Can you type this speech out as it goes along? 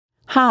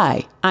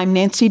Hi, I'm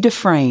Nancy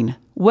Dufresne.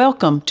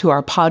 Welcome to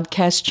our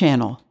podcast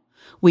channel.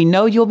 We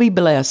know you'll be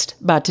blessed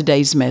by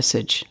today's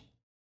message.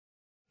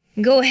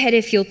 Go ahead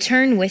if you'll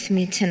turn with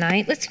me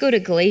tonight. Let's go to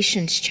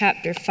Galatians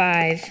chapter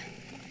 5.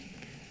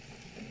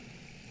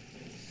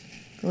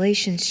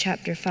 Galatians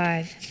chapter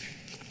 5.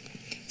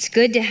 It's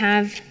good to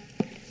have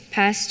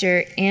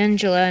Pastor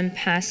Angela and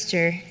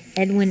Pastor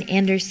Edwin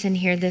Anderson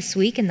here this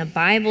week in the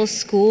Bible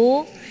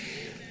school.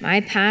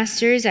 My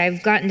pastors,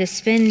 I've gotten to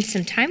spend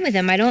some time with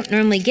them. I don't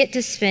normally get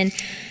to spend.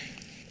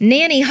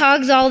 Nanny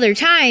hogs all their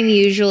time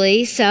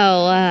usually,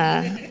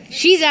 so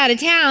she's out of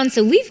town,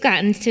 so we've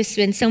gotten to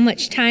spend so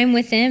much time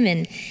with them.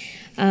 And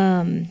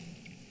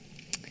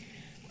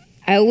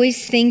I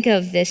always think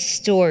of this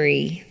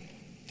story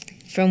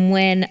from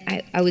when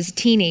I was a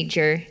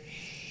teenager,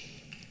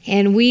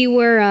 and we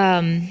were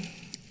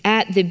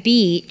at the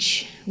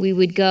beach. We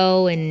would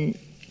go, and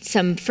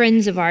some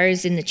friends of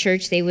ours in the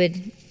church, they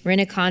would rent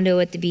a condo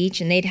at the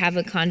beach, and they'd have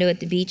a condo at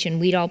the beach,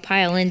 and we'd all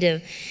pile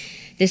into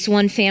this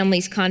one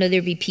family's condo.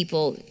 There'd be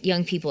people,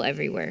 young people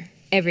everywhere.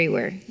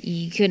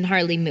 You couldn't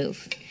hardly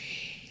move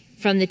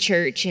from the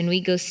church, and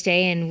we'd go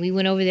stay, and we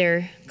went over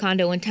their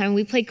condo one time.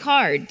 We played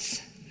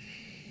cards,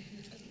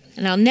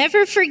 and I'll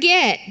never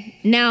forget.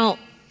 Now,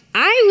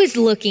 I was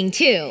looking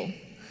too,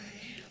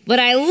 but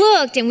I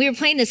looked, and we were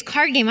playing this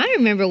card game. I don't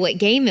remember what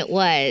game it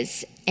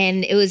was.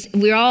 And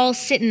we were all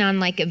sitting on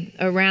like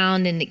a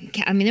round, and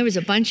there was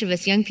a bunch of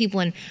us young people,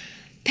 and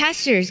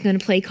Pastor is going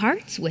to play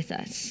cards with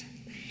us.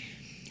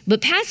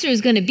 But Pastor was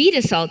going to beat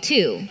us all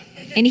too,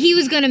 and he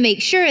was going to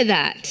make sure of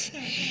that.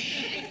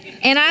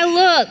 And I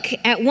look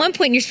at one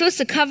point, and you're supposed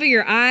to cover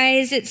your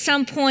eyes at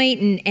some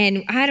point,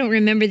 and I don't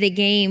remember the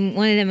game.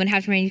 One of them would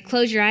have to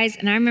close your eyes,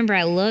 and I remember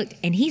I looked,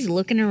 and he's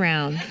looking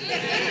around.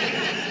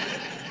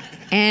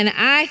 And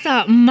I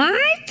thought, my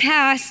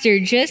pastor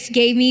just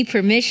gave me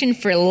permission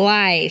for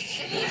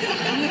life.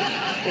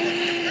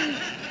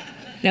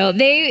 No,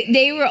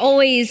 they were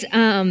always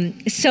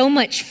so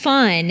much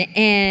fun,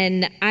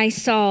 and I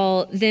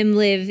saw them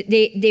live.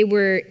 They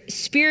were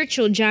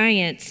spiritual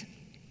giants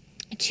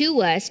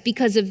to us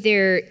because of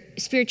their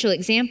spiritual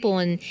example,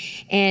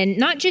 and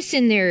not just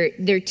in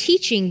their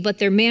teaching, but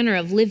their manner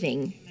of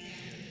living.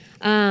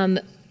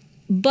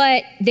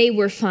 But they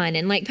were fun.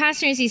 And like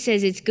Pastor Nancy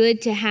says, it's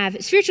good to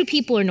have, spiritual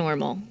people are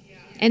normal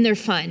and they're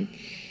fun.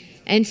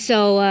 And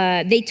so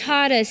they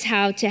taught us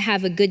how to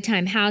have a good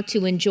time, how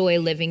to enjoy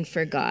living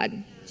for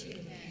God.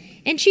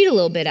 And cheat a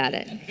little bit at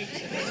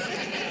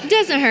it.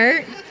 Doesn't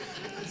hurt.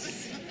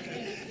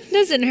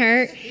 Doesn't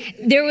hurt.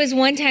 There was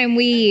one time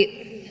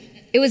it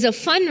was a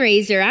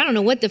fundraiser. I don't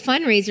know what the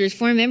fundraiser is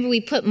for. Remember, we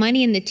put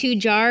money in the 2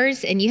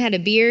 jars, and you had a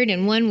beard,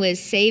 and one was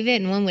save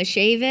it and one was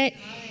shave it.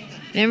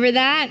 Remember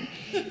that?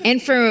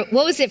 And for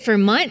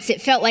months,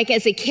 it felt like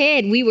as a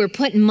kid, we were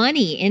putting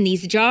money in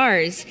these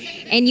jars,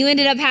 and you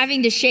ended up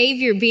having to shave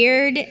your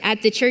beard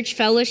at the church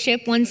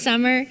fellowship one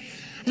summer.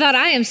 I thought,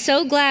 I am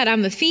so glad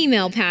I'm a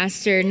female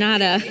pastor,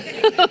 not a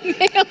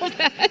male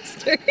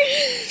pastor.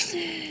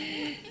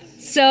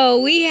 So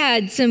we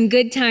had some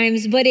good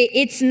times, but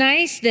it's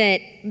nice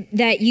that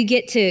you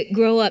get to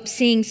grow up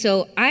seeing.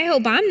 So I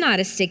hope I'm not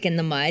a stick in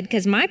the mud,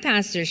 because my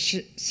pastors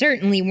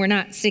certainly were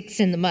not sticks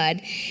in the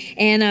mud.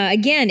 And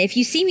again, if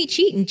you see me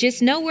cheating,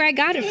 just know where I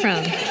got it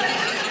from.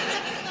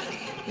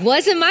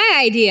 Wasn't my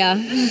idea.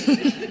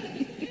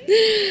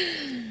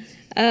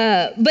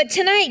 But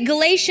tonight,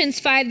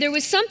 Galatians 5, there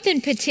was something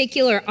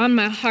particular on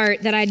my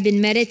heart that I'd been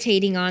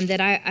meditating on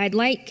that I'd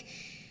like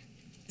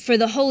for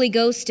the Holy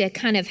Ghost to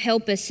kind of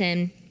help us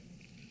in.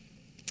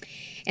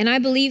 And I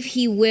believe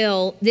he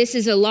will. This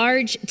is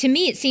to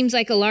me it seems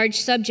like a large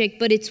subject,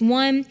 but it's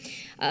one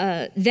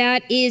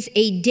that is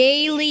a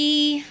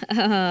daily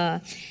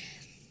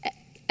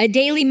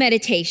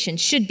meditation,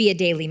 should be a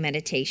daily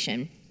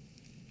meditation.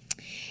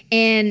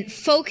 And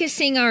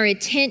focusing our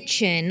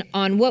attention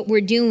on what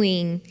we're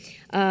doing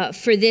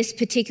for this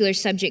particular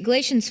subject.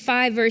 Galatians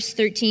 5, verse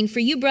 13, for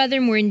you,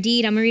 brethren, were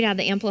indeed, I'm going to read out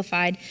the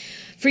Amplified,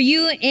 for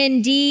you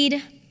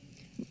indeed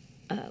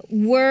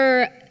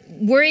were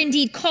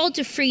indeed called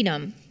to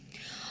freedom.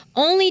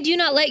 Only do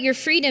not let your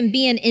freedom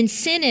be an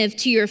incentive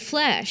to your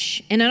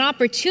flesh and an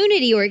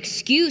opportunity or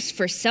excuse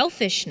for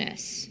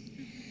selfishness.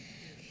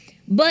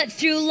 But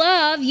through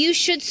love, you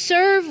should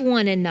serve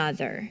one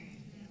another.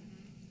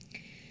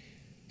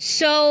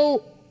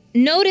 So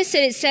notice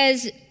that it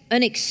says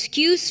an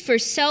excuse for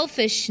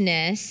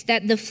selfishness,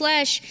 that the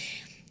flesh,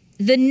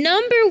 the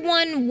number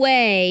one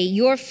way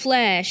your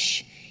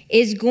flesh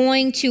is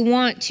going to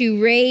want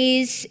to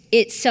raise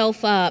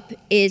itself up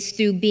is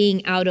through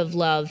being out of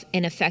love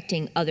and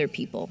affecting other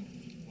people.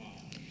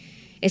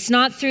 It's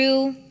not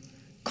through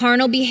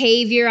carnal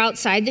behavior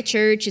outside the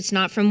church. It's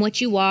not from what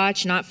you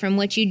watch, not from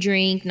what you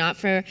drink, not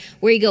from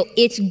where you go.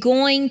 It's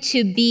going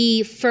to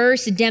be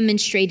first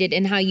demonstrated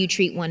in how you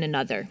treat one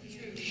another.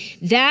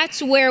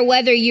 That's where,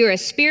 whether you're a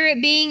spirit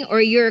being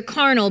or you're a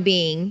carnal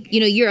being,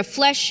 you're a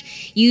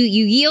flesh, you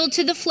yield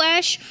to the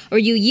flesh or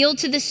you yield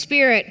to the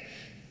spirit,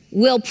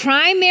 will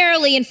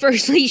primarily and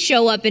firstly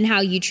show up in how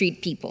you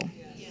treat people.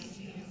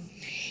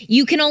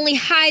 You can only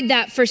hide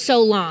that for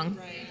so long.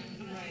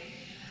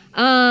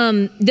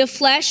 The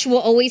flesh will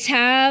always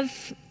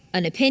have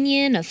an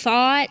opinion, a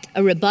thought,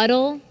 a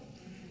rebuttal,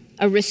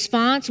 a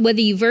response, whether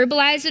you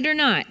verbalize it or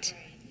not.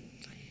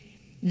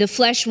 The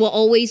flesh will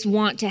always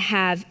want to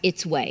have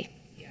its way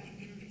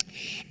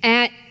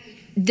at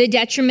the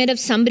detriment of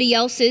somebody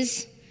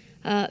else's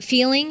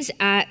feelings,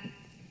 at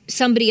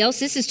somebody else.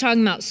 This is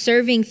talking about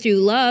serving through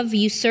love.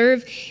 We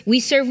serve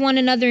one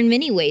another in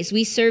many ways.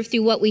 We serve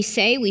through what we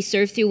say. We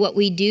serve through what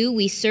we do.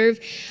 We serve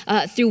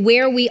through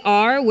where we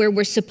are, where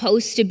we're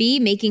supposed to be,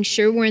 making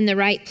sure we're in the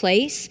right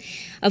place.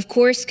 Of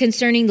course,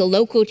 concerning the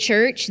local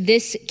church,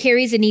 this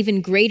carries an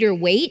even greater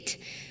weight.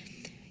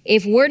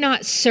 If we're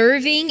not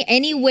serving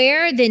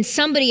anywhere, then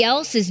somebody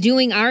else is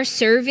doing our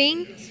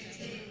serving,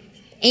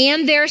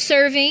 and they're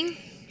serving.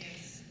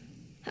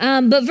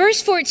 But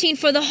verse 14,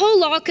 for the whole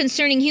law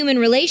concerning human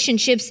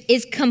relationships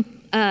is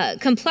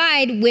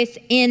complied with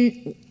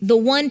in the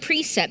one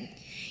precept.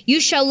 You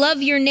shall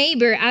love your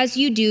neighbor as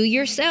you do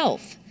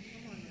yourself.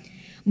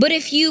 But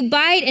if you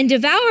bite and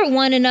devour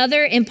one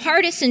another in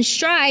partisan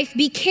strife,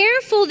 be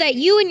careful that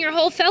you and your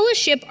whole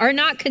fellowship are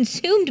not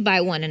consumed by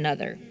one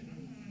another.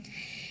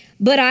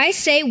 But I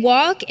say,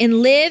 walk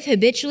and live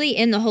habitually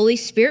in the Holy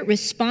Spirit,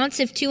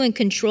 responsive to and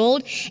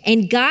controlled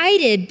and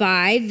guided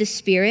by the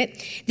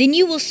Spirit. Then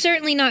you will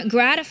certainly not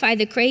gratify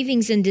the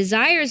cravings and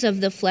desires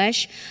of the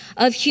flesh,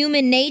 of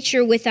human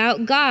nature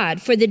without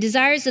God. For the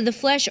desires of the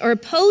flesh are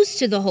opposed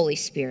to the Holy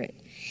Spirit,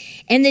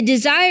 and the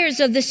desires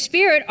of the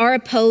Spirit are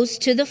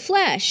opposed to the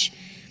flesh.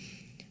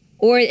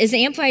 Or as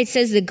Amplified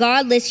says, the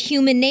godless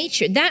human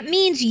nature. That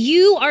means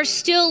you are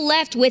still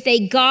left with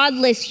a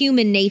godless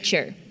human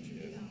nature.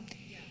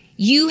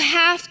 You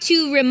have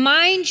to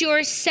remind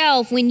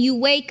yourself when you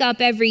wake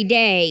up every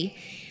day,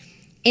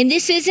 and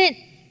this isn't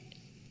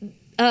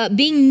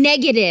being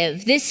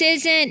negative. This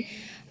isn't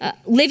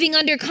living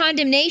under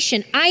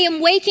condemnation. I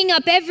am waking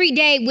up every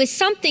day with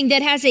something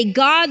that has a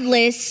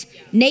godless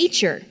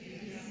nature.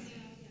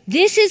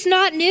 This is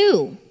not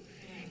new.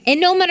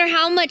 And no matter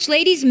how much,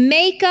 ladies,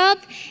 makeup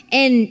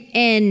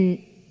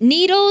and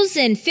needles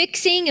and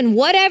fixing and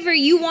whatever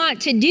you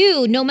want to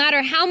do, no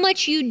matter how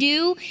much you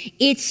do,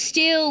 it's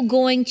still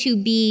going to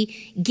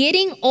be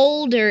getting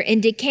older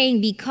and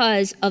decaying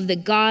because of the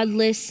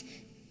godless,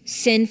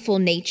 sinful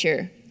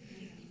nature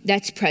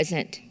that's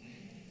present.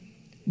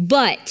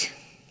 But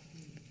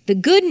the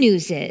good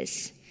news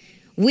is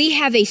we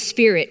have a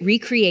spirit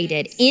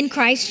recreated in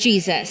Christ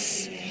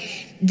Jesus.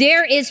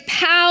 There is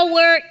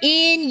power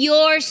in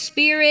your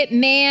spirit,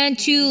 man,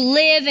 to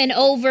live and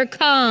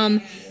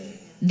overcome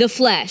the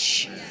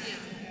flesh.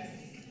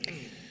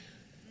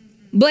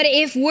 But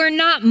if we're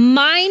not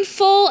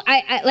mindful,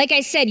 like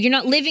I said, you're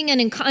not living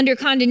under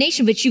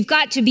condemnation, but you've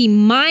got to be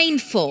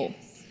mindful.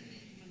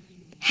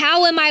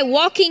 How am I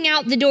walking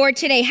out the door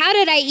today? How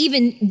did I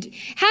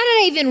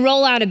even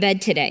roll out of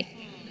bed today?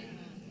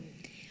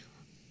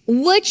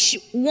 Which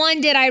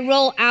one did I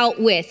roll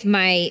out with?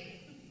 My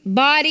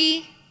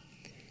body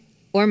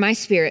or my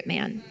spirit,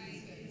 man?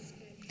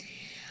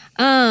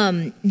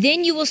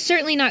 Then you will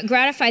certainly not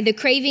gratify the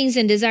cravings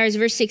and desires,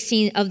 verse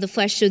 16, of the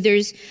flesh. So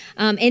there's,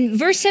 and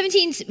verse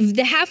 17,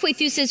 the halfway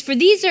through says, for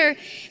these are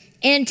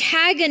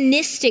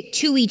antagonistic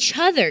to each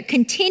other,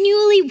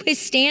 continually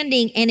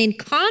withstanding and in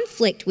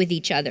conflict with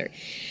each other,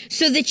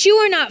 so that you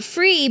are not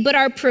free, but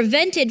are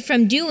prevented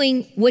from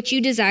doing what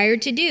you desire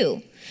to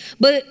do.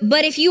 But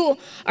if you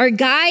are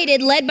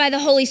guided, led by the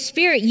Holy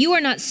Spirit, you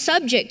are not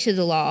subject to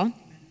the law.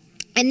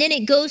 And then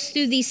it goes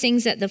through these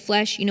things that the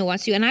flesh,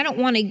 wants to. And I don't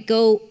want to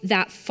go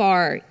that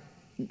far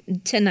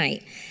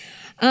tonight.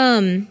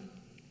 Actually,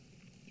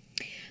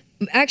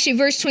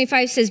 verse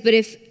 25 says, but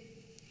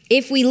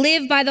if we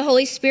live by the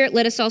Holy Spirit,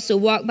 let us also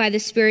walk by the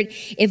Spirit.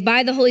 If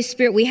by the Holy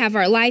Spirit we have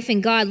our life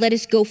in God, let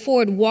us go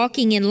forward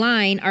walking in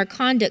line, our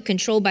conduct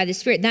controlled by the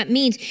Spirit. That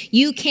means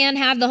you can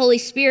have the Holy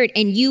Spirit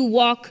and you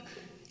walk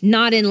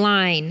not in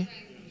line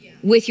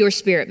with your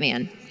spirit,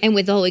 man, and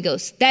with the Holy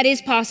Ghost. That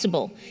is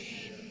possible.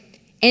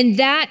 And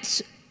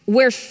that's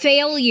where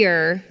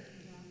failure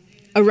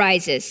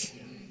arises.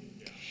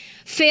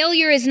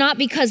 Failure is not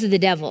because of the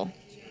devil.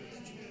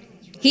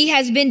 He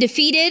has been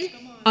defeated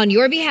on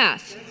your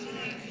behalf.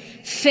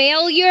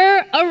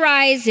 Failure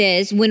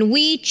arises when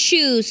we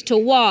choose to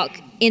walk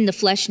in the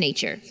flesh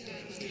nature.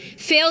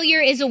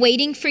 Failure is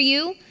awaiting for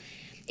you.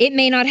 It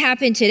may not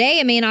happen today,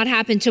 it may not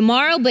happen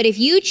tomorrow, but if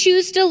you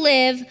choose to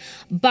live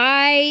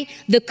by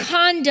the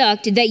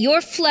conduct that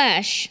your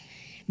flesh,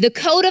 the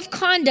code of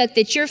conduct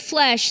that your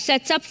flesh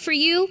sets up for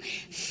you,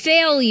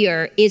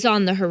 failure is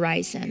on the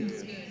horizon.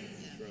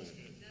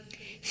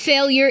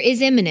 Failure is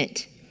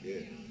imminent.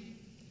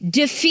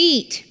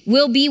 Defeat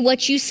will be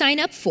what you sign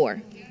up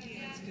for.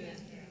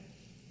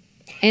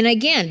 And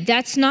again,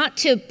 that's not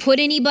to put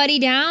anybody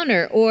down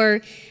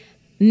or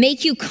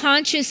make you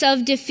conscious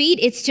of defeat.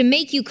 It's to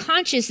make you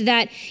conscious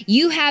that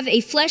you have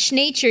a flesh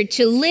nature.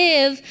 To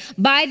live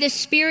by the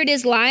Spirit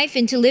is life,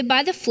 and to live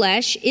by the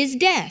flesh is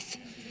death.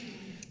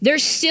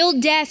 There's still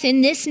death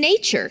in this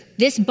nature,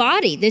 this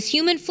body, this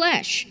human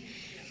flesh.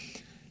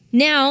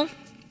 Now,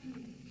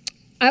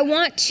 I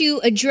want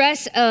to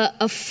address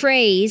a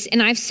phrase,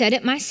 and I've said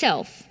it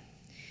myself.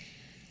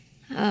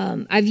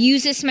 I've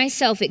used this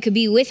myself. It could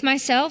be with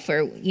myself,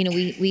 or,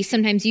 we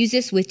sometimes use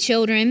this with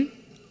children.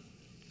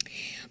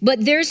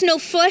 But there's no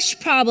flesh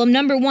problem.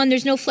 Number one,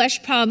 there's no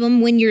flesh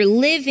problem when you're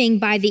living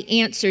by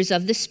the answers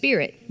of the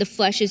Spirit. The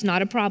flesh is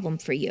not a problem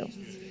for you.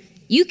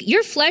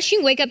 Your flesh, you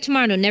can wake up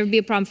tomorrow and it'll never be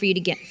a problem for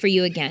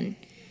you again.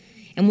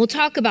 And we'll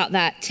talk about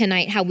that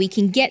tonight, how we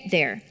can get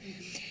there.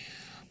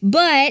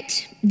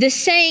 But the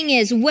saying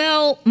is,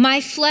 well,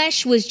 my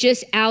flesh was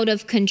just out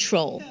of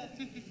control,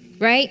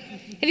 right?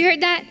 Have you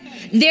heard that?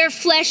 Their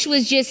flesh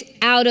was just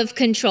out of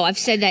control. I've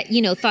said that,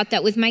 thought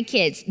that with my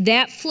kids.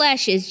 That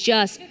flesh is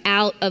just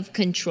out of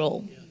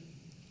control.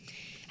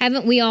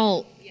 Haven't we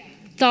all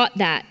thought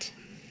that?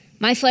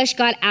 My flesh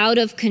got out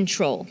of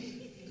control.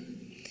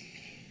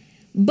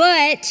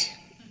 But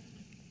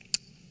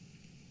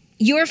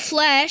your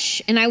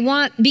flesh, and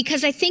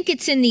because I think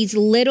it's in these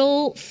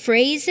little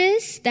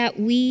phrases that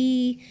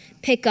we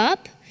pick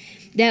up,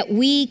 that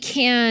we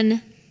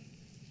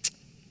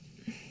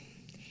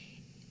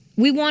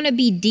want to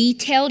be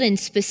detailed and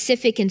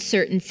specific in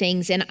certain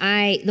things. And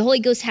the Holy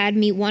Ghost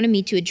wanted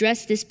me to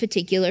address this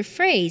particular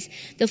phrase.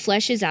 The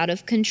flesh is out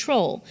of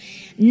control.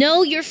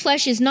 No, your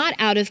flesh is not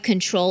out of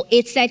control.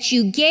 It's that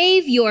you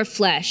gave your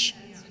flesh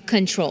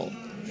control.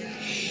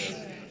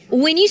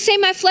 When you say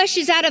my flesh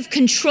is out of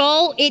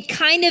control, it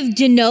kind of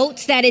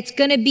denotes that it's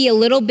going to be a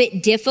little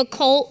bit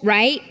difficult,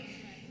 right?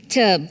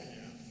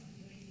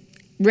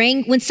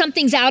 When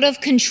something's out of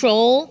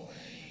control,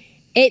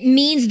 it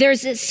means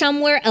there's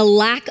somewhere a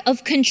lack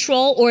of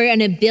control or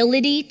an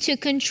ability to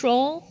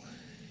control.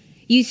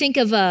 You think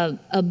of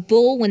a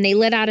bull when they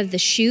let out of the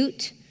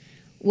chute.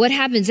 What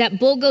happens? That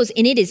bull goes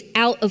and it is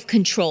out of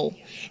control.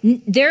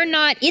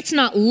 It's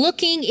not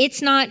looking,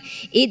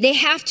 they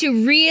have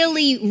to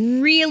really,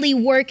 really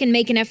work and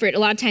make an effort a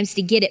lot of times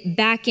to get it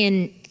back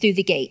in through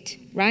the gate,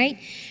 right?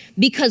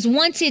 Because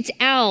once it's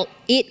out,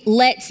 it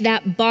lets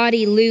that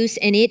body loose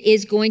and it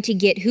is going to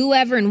get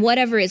whoever and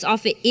whatever is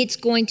off it. It's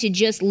going to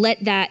just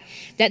let that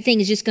thing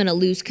is just going to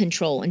lose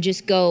control and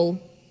just go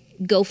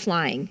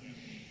flying.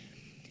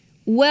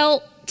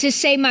 Well, to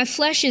say my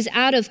flesh is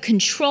out of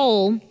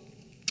control,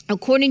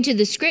 according to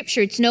the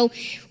scripture, it's no,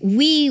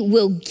 we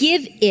will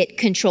give it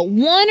control.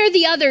 One or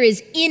the other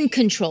is in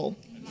control.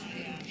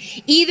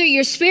 Either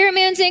your spirit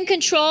man's in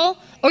control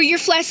or your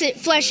flesh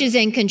is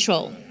in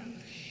control.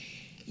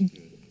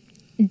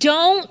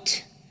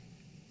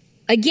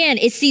 Again,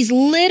 it's these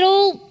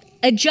little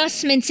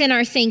adjustments in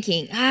our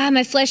thinking.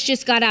 My flesh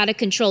just got out of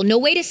control. No,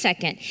 wait a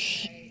second.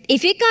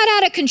 If it got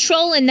out of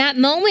control in that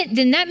moment,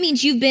 then that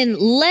means you've been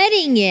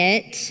letting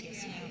it,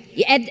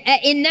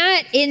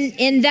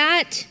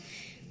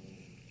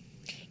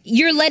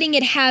 you're letting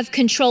it have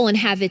control and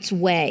have its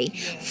way.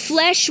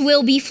 Flesh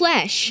will be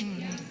flesh.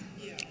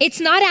 It's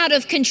not out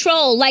of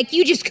control. Like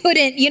you just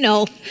couldn't,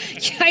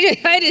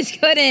 I just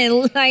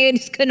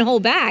couldn't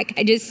hold back.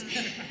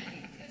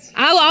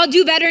 I'll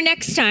do better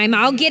next time.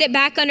 I'll get it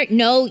back under.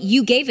 No,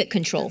 you gave it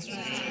control.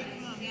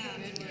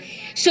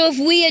 So if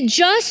we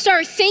adjust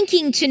our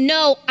thinking to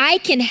know I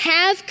can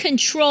have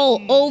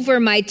control over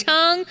my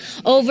tongue,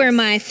 over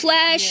my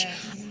flesh,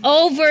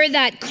 over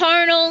that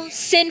carnal,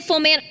 sinful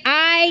man,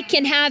 I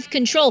can have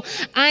control.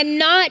 I'm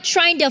not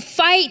trying to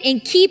fight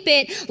and keep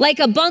it like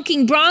a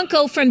bunking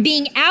bronco from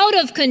being out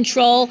of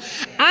control.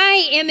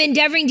 I am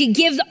endeavoring to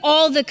give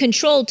all the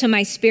control to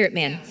my spirit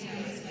man.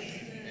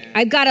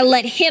 I've got to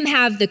let him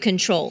have the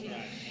control,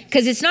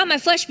 because it's not my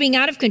flesh being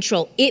out of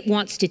control. It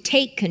wants to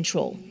take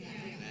control.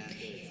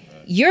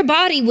 Your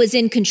body was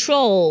in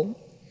control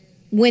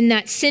when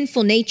that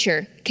sinful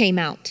nature came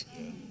out.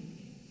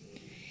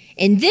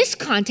 In this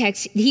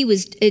context, he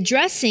was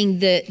addressing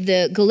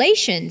the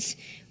Galatians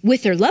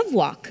with their love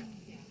walk.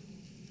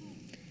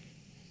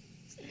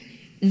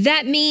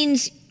 That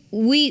means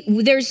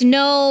there's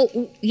no,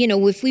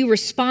 if we're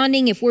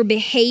responding, if we're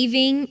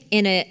behaving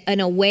in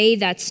a way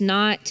that's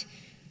not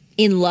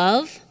in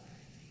love,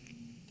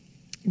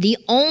 the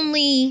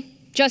only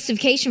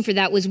justification for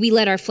that was we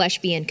let our flesh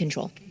be in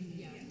control.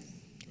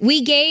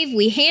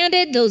 We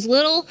handed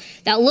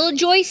that little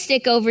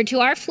joystick over to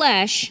our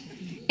flesh,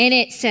 and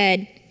it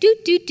said,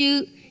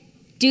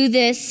 do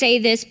this, say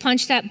this,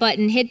 punch that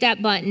button, hit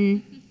that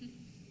button.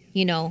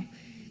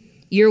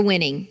 You're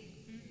winning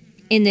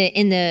in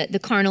the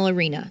carnal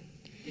arena.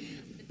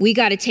 We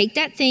got to take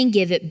that thing,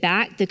 give it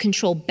back, the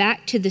control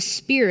back to the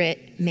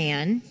spirit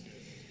man,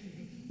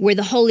 where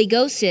the Holy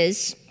Ghost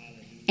is,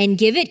 and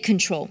give it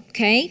control,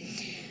 okay?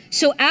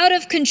 So out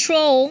of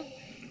control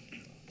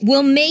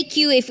will make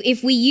you,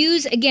 if we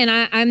use, again,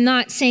 I'm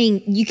not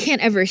saying you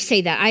can't ever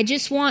say that. I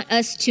just want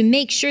us to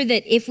make sure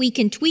that if we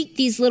can tweak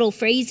these little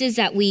phrases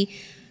that we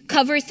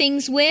cover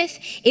things with,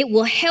 it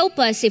will help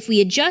us if we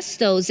adjust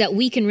those, that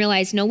we can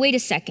realize, no, wait a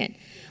second.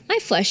 My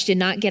flesh did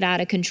not get out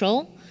of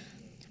control.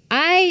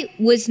 I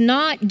was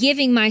not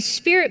giving my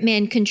spirit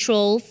man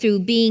control through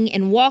being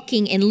and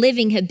walking and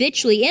living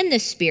habitually in the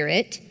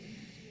spirit.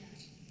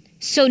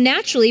 So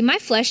naturally, my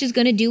flesh is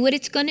going to do what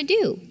it's going to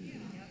do.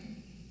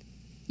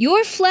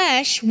 Your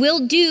flesh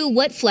will do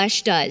what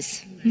flesh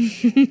does.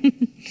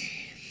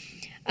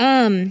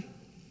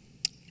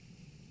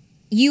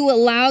 You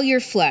allow your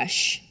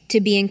flesh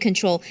to be in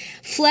control.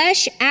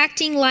 Flesh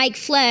acting like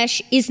flesh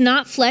is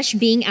not flesh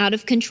being out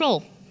of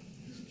control.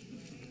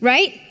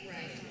 Right?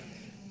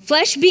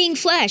 Flesh being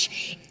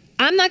flesh.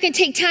 I'm not going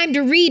to take time to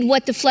read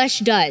what the flesh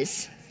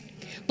does.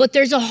 But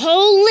there's a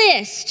whole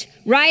list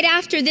right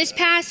after this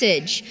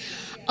passage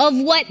of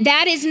what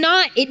that is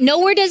not.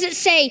 Nowhere does it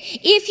say,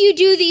 if you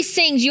do these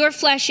things, your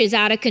flesh is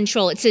out of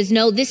control. It says,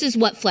 no, this is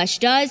what flesh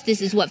does.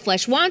 This is what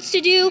flesh wants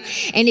to do.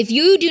 And if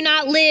you do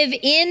not live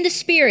in the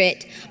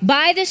Spirit,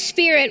 by the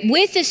Spirit,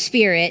 with the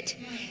Spirit,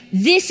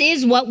 this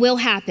is what will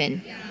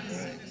happen.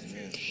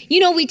 You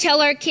know, we tell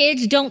our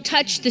kids, don't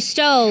touch the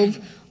stove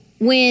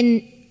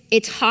when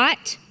it's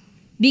hot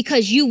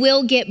because you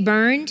will get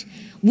burned.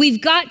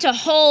 We've got to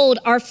hold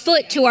our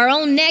foot to our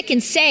own neck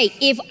and say,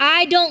 if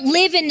I don't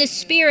live in the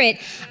Spirit,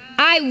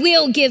 I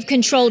will give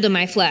control to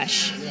my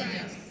flesh.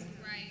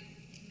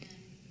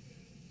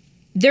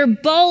 They're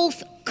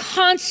both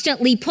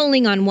constantly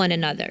pulling on one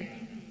another.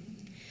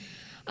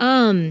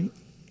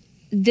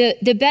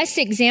 The best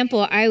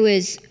example, I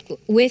was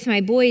with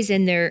my boys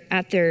and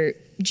at their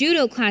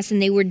judo class,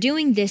 and they were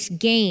doing this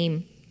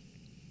game.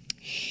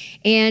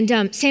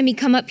 And Sammy,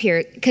 come up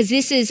here, because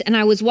this is, and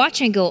I was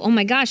watching and go, oh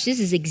my gosh, this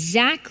is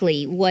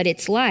exactly what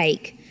it's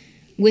like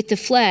with the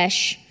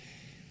flesh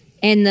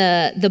and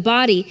the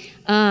body.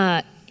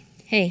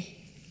 Hey,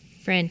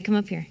 friend, come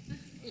up here.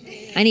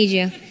 I need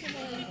you.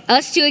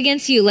 Us two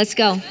against you, let's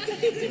go.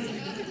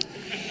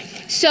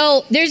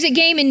 So there's a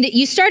game, and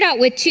you start out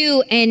with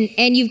two,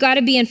 and you've got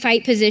to be in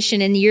fight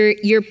position, and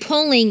you're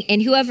pulling,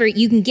 and whoever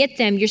you can get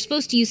them, you're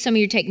supposed to use some of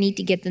your technique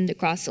to get them to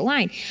cross the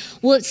line.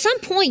 Well, at some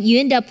point, you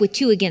end up with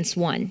 2 against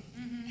 1.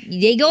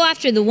 They go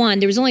after the one.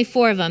 There was only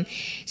 4 of them,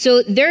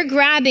 so they're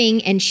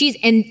grabbing, and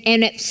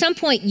and at some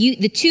point,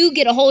 the 2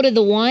 get a hold of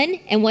the 1,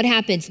 and what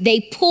happens? They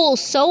pull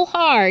so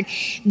hard.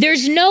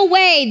 There's no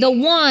way the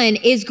 1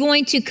 is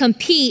going to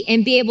compete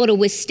and be able to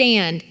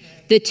withstand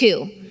the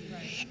 2.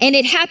 And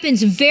it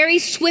happens very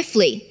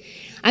swiftly.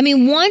 I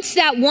mean, once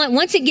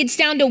it gets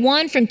down to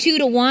 1, from 2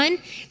 to 1,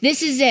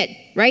 this is it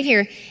right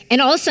here. And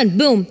all of a sudden,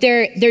 boom,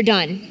 they're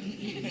done.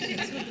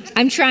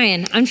 I'm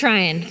trying.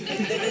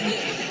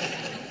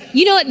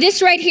 You know what?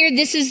 This right here,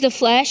 this is the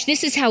flesh.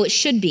 This is how it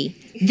should be.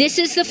 This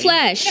is the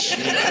flesh.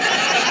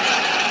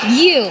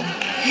 You.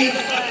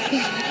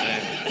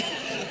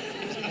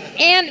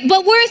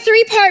 But we're a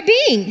 3-part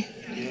being.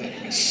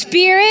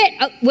 Spirit,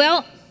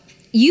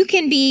 you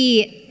can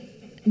be.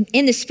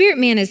 In the spirit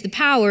man is the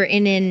power,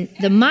 and in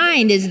the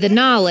mind is the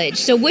knowledge.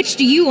 So which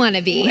do you want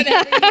to be?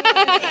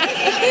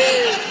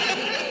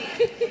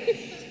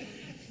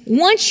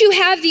 Once you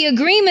have the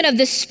agreement of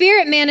the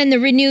spirit man and the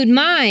renewed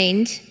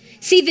mind,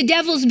 see, the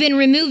devil's been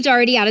removed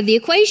already out of the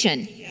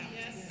equation.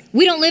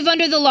 We don't live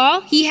under the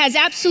law. He has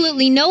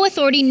absolutely no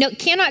authority,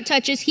 cannot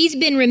touch us. He's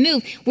been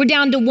removed. We're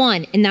down to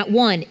 1, and that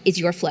 1 is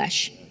your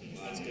flesh.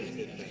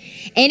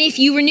 And if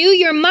you renew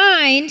your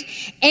mind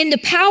and the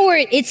power,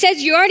 it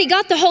says you already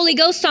got the Holy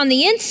Ghost on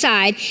the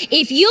inside.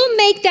 If you'll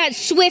make that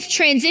swift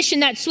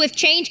transition, that swift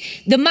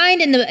change, the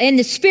mind and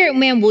the spirit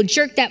man will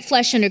jerk that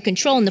flesh under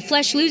control, and the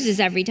flesh loses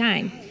every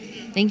time.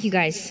 Thank you,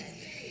 guys.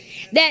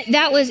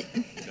 That was,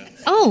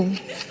 oh,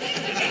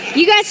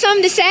 you got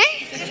something to say?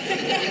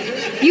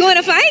 You want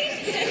to fight?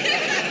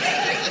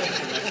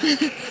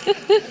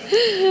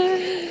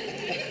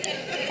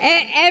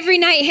 Every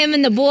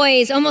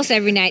night, almost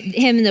every night,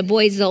 him and the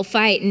boys, they'll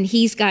fight, and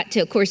he's got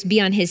to, of course,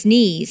 be on his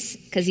knees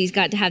because he's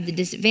got to have the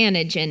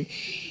disadvantage, and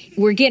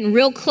we're getting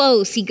real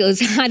close. He goes,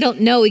 I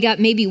don't know, we got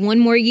maybe 1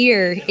 more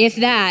year, if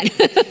that.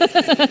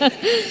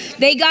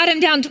 They got him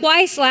down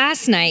twice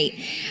last night,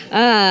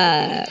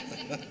 and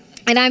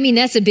I mean,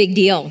 that's a big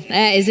deal.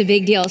 That is a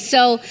big deal.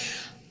 So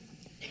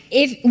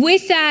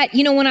with that,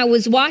 when I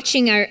was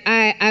watching,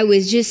 I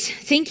was just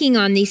thinking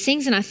on these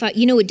things, and I thought,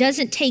 it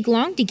doesn't take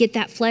long to get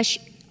that flesh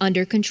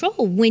under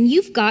control when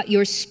you've got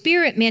your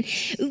spirit man.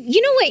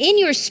 You know what? In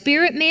your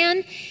spirit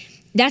man,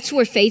 that's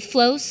where faith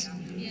flows.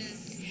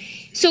 Yes.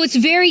 So it's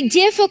very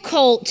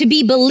difficult to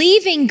be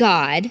believing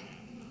God,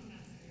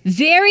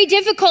 very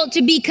difficult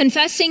to be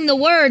confessing the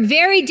word,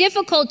 very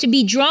difficult to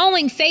be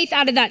drawing faith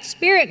out of that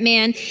spirit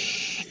man.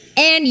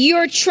 And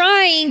you're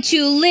trying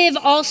to live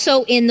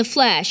also in the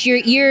flesh.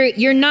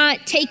 You're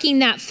not taking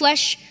that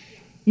flesh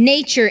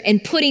nature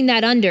and putting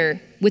that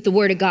under with the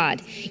word of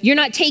God. You're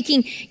not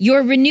taking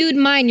your renewed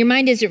mind. Your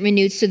mind isn't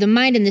renewed, so the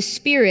mind and the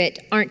spirit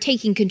aren't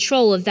taking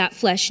control of that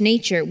flesh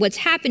nature. What's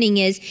happening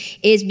is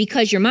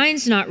because your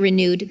mind's not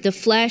renewed, the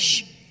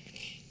flesh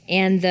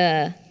and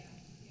the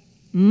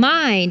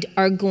mind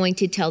are going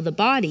to tell the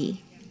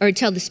body, or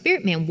tell the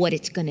spirit man what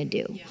it's going to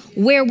do,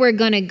 where we're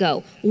going to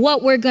go,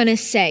 what we're going to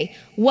say,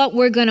 what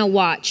we're going to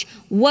watch,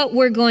 what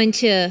we're going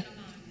to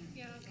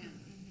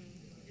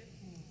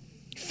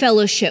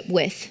fellowship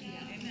with.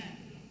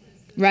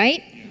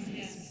 Right?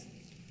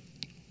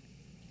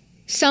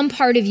 Some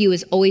part of you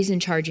is always in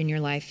charge in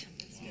your life.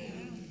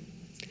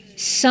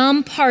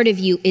 Some part of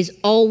you is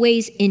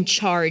always in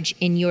charge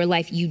in your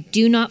life. You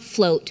do not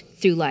float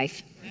through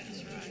life.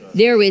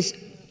 There is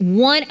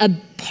a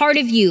part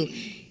of you,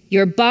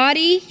 your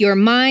body, your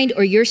mind,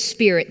 or your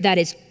spirit, that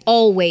is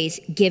always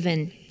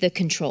given the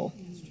control.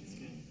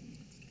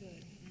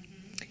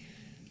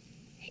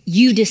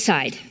 You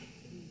decide.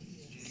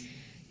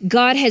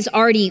 God has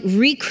already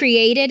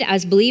recreated,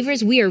 as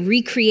believers, we are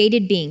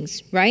recreated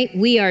beings, right?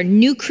 We are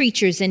new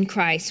creatures in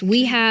Christ.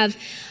 We have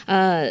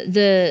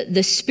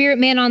the spirit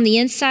man on the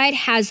inside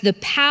has the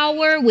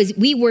power,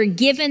 we were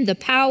given the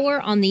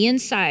power on the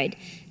inside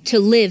to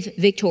live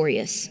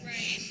victorious.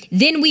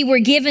 Then we were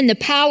given the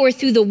power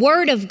through the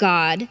word of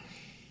God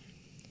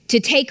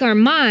to take our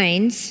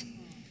minds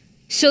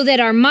so that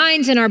our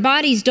minds and our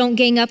bodies don't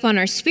gang up on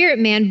our spirit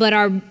man, but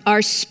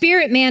our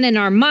spirit man and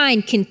our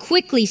mind can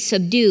quickly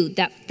subdue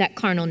that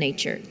carnal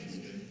nature.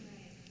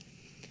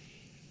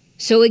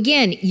 So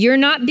again, you're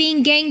not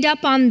being ganged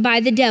up on by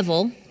the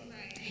devil.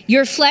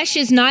 Your flesh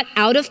is not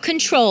out of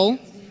control,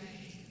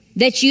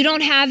 that you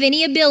don't have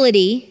any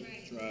ability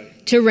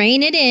to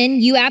rein it in.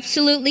 You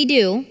absolutely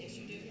do.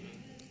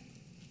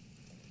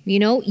 You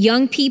know,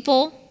 young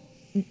people,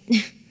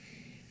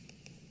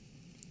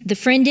 the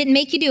friend didn't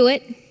make you do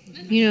it.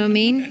 You know what I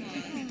mean?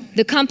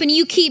 The company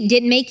you keep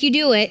didn't make you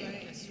do it.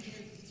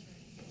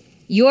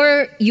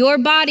 Your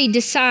body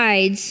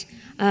decides,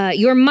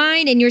 your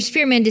mind and your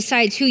spirit man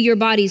decides who your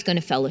body's going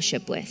to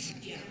fellowship with.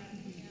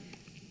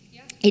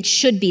 It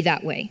should be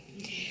that way.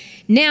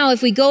 Now,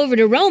 if we go over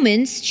to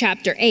Romans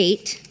chapter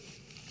 8,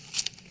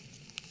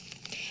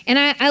 and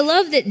I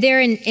love that there,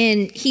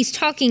 and he's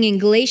talking in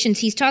Galatians,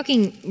 he's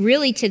talking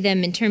really to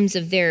them in terms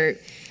of their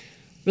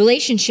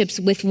relationships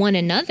with one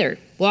another,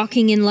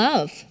 walking in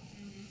love.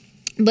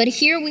 But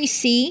here we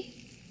see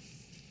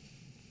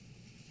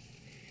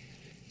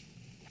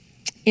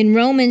in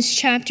Romans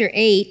chapter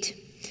 8,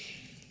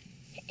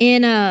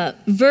 in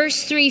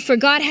verse 3, for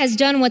God has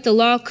done what the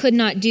law could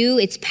not do,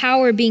 its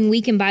power being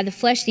weakened by the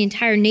flesh, the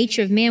entire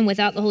nature of man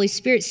without the Holy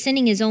Spirit,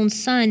 sending his own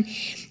Son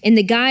in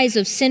the guise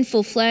of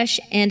sinful flesh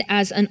and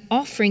as an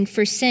offering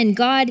for sin.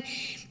 God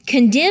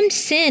condemned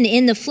sin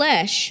in the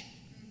flesh.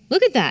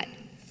 Look at that.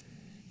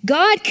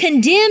 God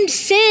condemned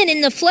sin in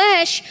the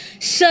flesh,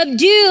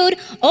 subdued,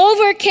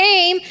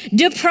 overcame,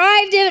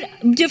 deprived it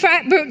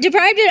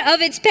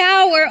of its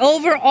power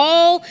over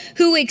all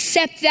who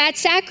accept that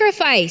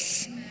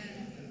sacrifice.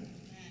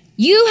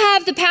 You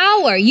have the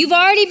power. You've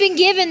already been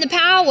given the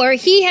power.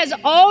 He has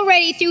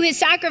already, through his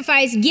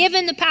sacrifice,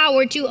 given the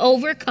power to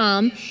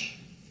overcome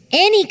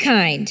any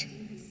kind.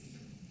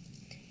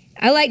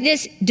 I like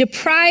this,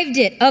 deprived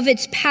it of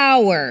its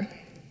power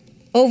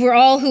over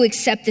all who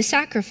accept the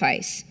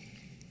sacrifice.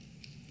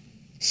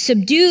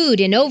 Subdued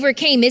and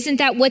overcame. Isn't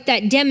that what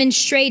that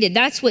demonstrated?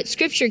 That's what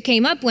scripture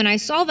came up when I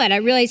saw that. I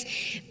realized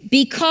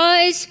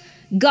because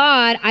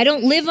God, I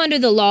don't live under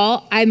the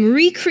law. I'm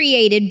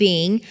recreated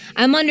being.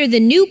 I'm under the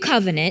new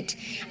covenant.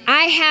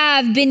 I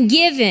have been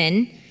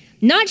given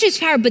not just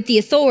power, but the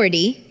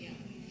authority.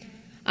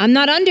 I'm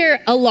not under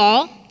a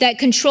law that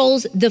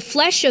controls the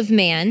flesh of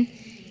man.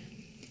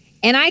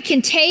 And I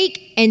can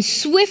take and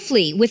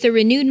swiftly, with a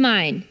renewed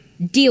mind,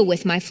 deal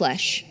with my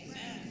flesh.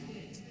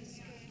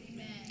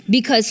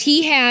 Because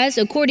he has,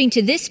 according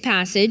to this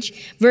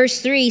passage,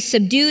 verse 3,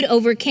 subdued,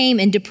 overcame,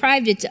 and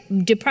deprived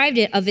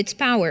it of its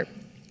power.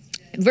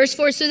 Verse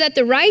 4, so that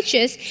the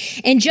righteous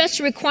and just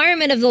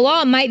requirement of the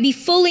law might be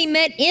fully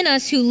met in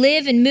us who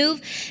live and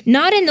move,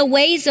 not in the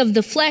ways of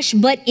the flesh,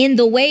 but in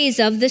the ways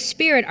of the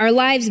Spirit. Our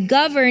lives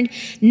governed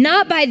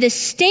not by the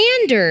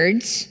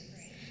standards.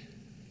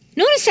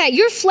 Notice that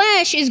your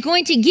flesh is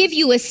going to give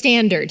you a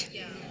standard.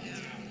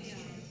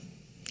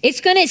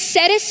 It's going to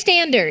set a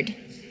standard.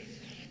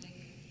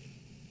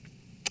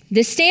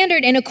 The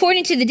standard, and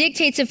according to the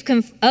dictates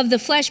of the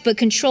flesh, but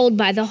controlled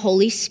by the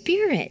Holy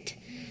Spirit.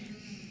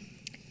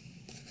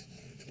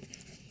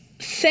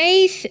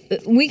 Faith,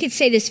 we could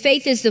say this,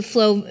 faith is the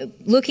flow,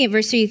 looking at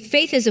verse 3,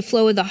 faith is the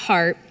flow of the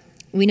heart.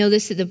 We know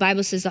this, that the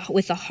Bible says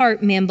with the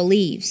heart man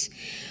believes.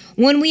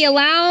 When we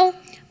allow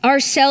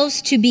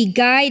ourselves to be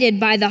guided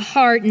by the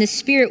heart and the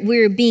Spirit,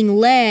 we're being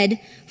led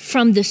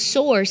from the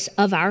source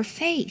of our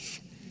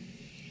faith.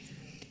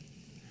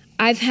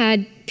 I've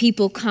had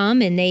people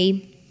come and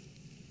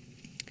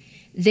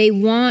they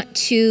want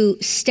to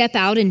step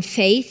out in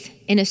faith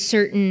in a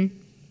certain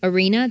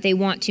arena. They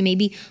want to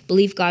maybe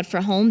believe God for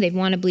a home. They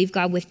want to believe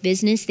God with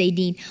business. They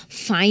need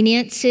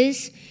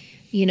finances,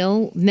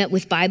 met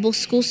with Bible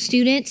school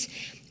students.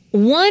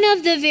 One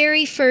of the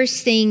very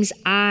first things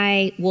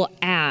I will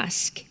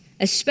ask,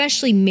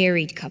 especially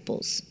married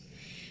couples,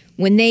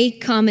 when they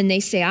come and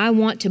they say, I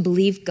want to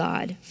believe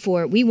God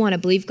we want to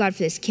believe God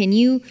for this. Can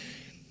you,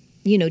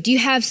 do you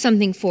have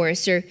something for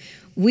us? Or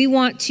we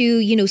want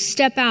to,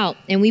 step out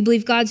and we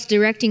believe God's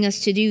directing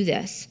us to do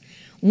this.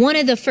 One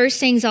of the first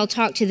things I'll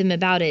talk to them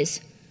about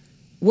is,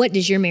 what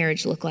does your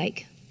marriage look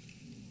like?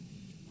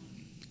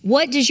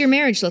 What does your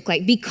marriage look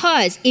like?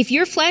 Because if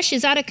your flesh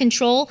is out of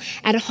control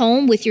at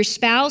home with your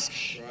spouse,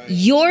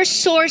 your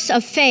source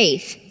of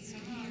faith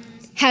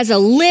has a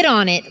lid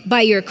on it by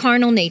your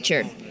carnal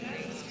nature.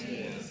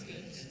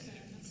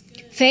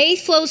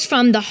 Faith flows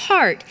from the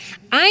heart.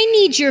 I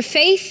need your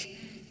faith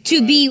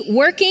to be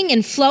working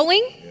and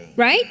flowing,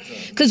 right?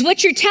 Because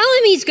what you're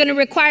telling me is going to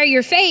require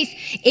your faith.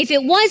 If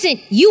it wasn't,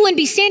 you wouldn't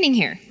be standing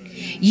here.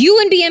 You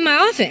wouldn't be in my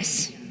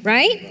office,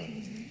 right?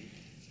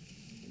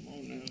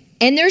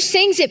 And there's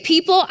things that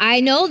people,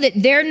 I know that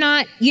they're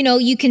not,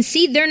 you can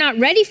see they're not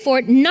ready for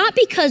it, not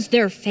because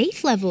their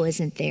faith level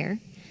isn't there,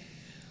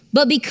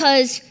 but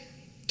because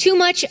too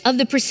much of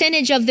the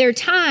percentage of their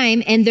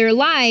time and their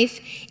life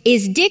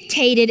is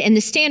dictated and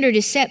the standard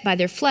is set by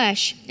their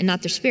flesh and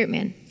not their spirit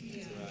man.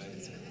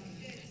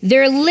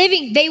 They're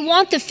living, they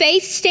want the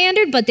faith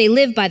standard, but they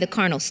live by the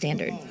carnal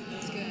standard.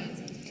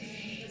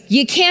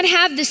 You can't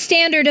have the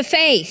standard of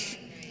faith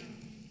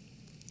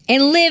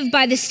and live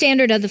by the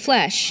standard of the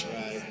flesh.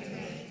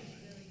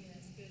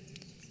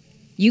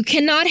 You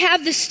cannot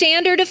have the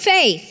standard of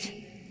faith.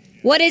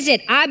 What is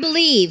it? I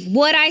believe,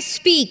 what I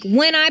speak,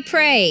 when I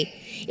pray.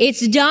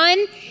 It's done,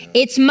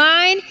 it's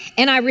mine,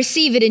 and I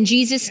receive it in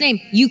Jesus' name.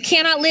 You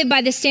cannot live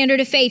by the standard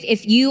of faith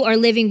if you are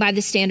living by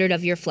the standard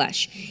of your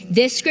flesh.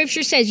 This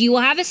scripture says you will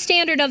have a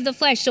standard of the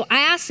flesh. So I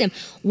asked them,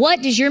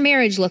 what does your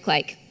marriage look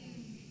like?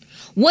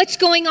 What's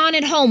going on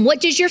at home? What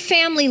does your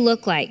family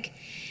look like?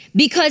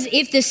 Because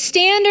if the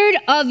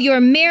standard of your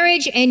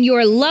marriage and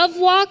your love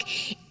walk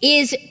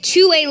is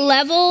to a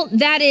level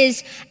that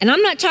is, and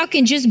I'm not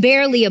talking just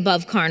barely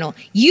above carnal,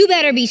 you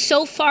better be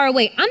so far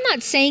away. I'm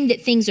not saying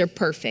that things are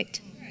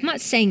perfect. I'm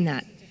not saying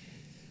that.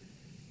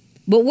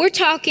 But we're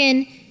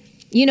talking,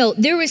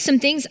 there were some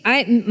things,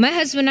 my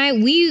husband and I,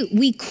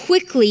 we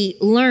quickly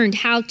learned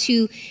how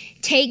to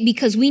take,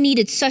 because we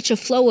needed such a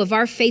flow of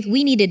our faith,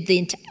 we needed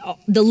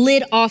the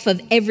lid off of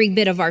every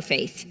bit of our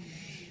faith.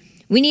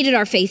 We needed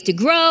our faith to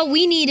grow.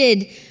 We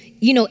needed,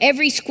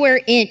 every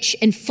square inch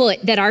and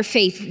foot that our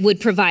faith would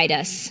provide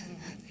us.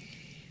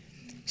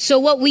 So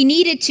what we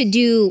needed to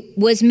do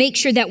was make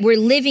sure that we're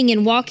living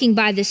and walking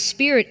by the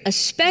Spirit,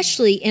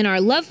 especially in our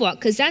love walk,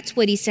 because that's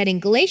what he said in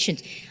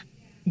Galatians.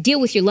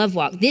 Deal with your love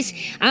walk.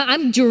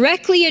 I'm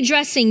directly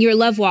addressing your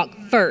love walk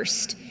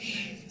first.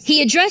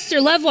 He addressed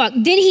their love walk,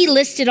 then he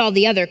listed all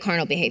the other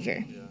carnal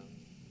behavior.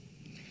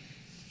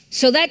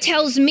 So that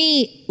tells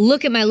me,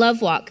 look at my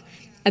love walk.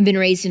 I've been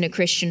raised in a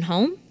Christian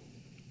home.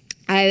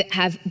 I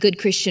have good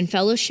Christian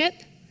fellowship.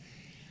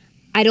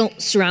 I don't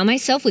surround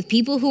myself with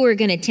people who are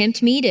going to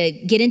tempt me to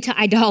get into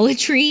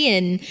idolatry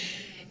and,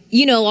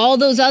 all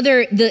those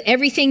other,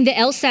 everything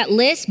else that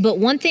list. But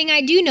one thing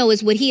I do know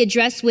is what he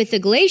addressed with the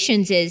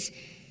Galatians is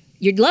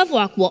your love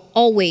walk will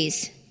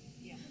always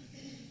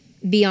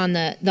be on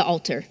the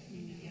altar.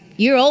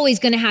 You're always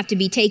going to have to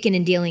be taken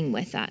and dealing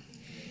with that.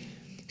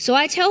 So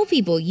I tell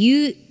people,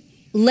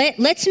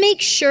 let's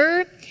make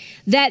sure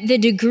that the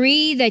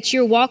degree that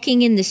you're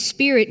walking in the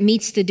Spirit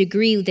meets the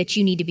degree that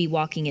you need to be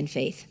walking in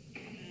faith.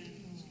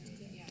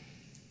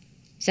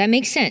 Does that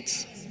make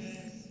sense?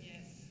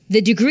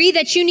 The degree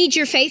that you need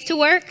your faith to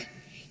work,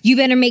 you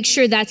better make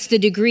sure that's the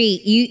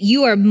degree.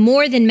 You are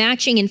more than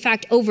matching, in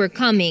fact,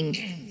 overcoming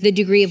the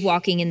degree of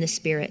walking in the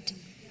Spirit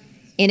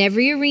in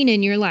every arena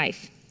in your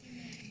life.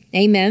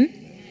 Amen.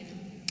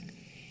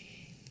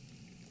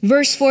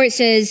 Verse 4, it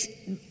says,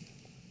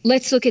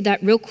 let's look at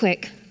that real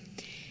quick.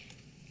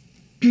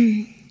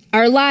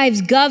 Our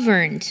lives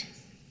governed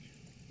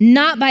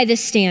not by the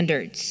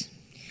standards.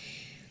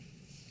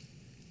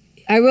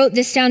 I wrote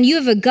this down. You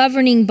have a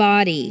governing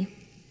body.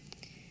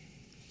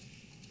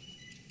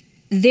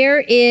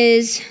 There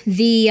is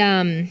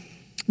the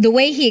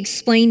way he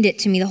explained it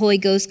to me, the Holy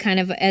Ghost, kind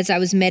of as I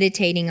was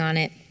meditating on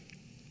it.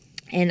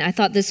 And I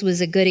thought this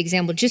was a good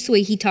example, just the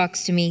way he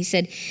talks to me. He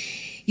said,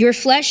 your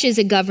flesh is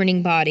a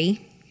governing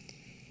body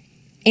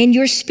and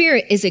your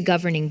spirit is a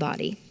governing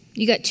body.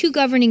 You got two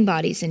governing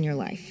bodies in your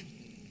life.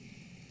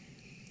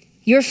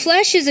 Your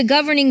flesh is a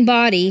governing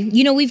body.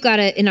 We've got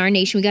in our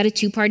nation, we got a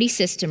two-party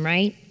system,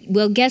 right?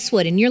 Well, guess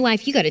what? In your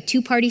life, you got a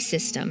two-party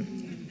system.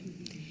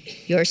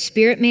 Your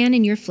spirit man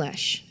and your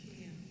flesh.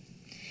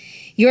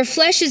 Your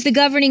flesh is the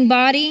governing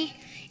body.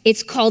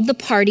 It's called the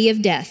party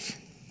of death.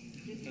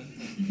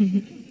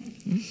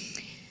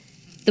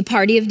 The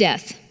party of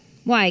death.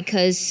 Why?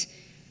 Because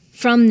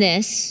from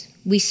this,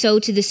 we sow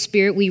to the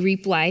spirit, we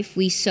reap life.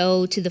 We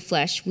sow to the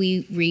flesh,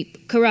 we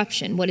reap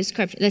corruption. What is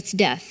corruption? That's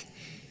death.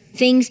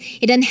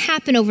 It doesn't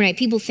happen overnight.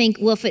 People think,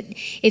 well,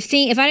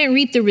 if I didn't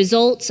reap the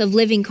results of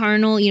living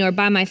carnal, or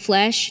by my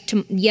flesh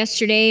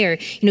yesterday or,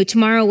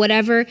 tomorrow,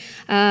 whatever,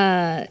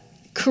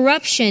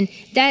 corruption,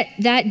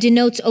 that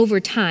denotes over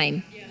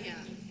time. Yeah.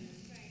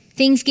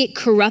 Things get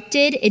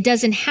corrupted. It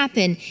doesn't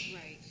happen.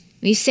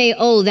 You say,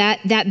 oh,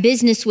 that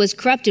business was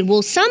corrupted.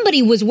 Well,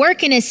 somebody was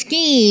working a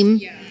scheme.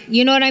 Yeah.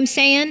 You know what I'm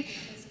saying?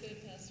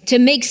 To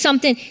make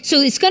something.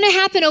 So it's going to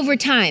happen over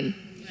time.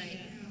 Right.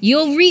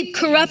 You'll reap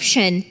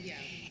corruption.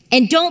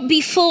 And don't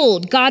be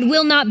fooled. God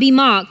will not be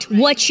mocked. Right.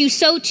 What you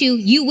sow to,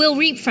 you will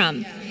reap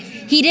from. Yeah.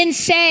 He didn't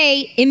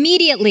say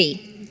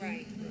immediately.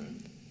 Right.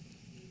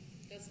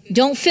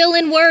 Don't fill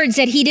in words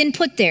that he didn't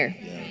put there.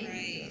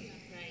 Yeah.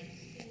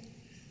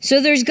 So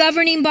there's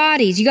governing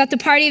bodies. You got the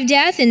party of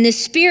death, and the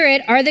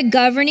spirit are the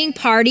governing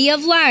party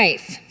of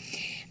life.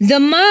 The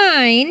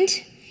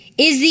mind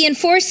is the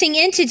enforcing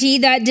entity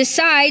that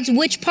decides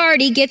which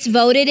party gets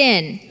voted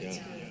in.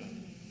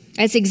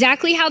 That's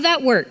exactly how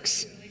that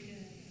works.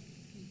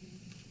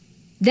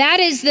 That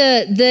is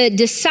the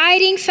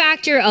deciding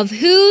factor of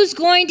who's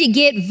going to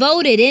get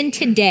voted in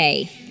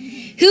today.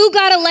 Who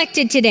got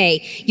elected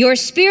today? Your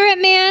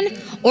spirit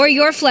man or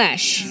your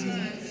flesh?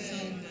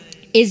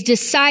 Is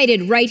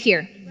decided right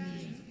here.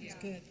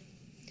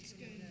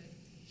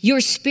 Your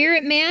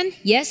spirit man,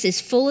 yes, is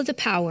full of the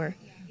power,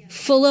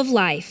 full of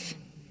life.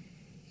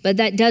 But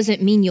that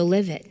doesn't mean you'll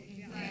live it.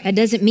 That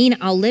doesn't mean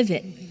I'll live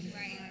it.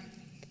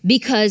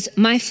 Because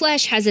my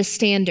flesh has a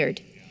standard.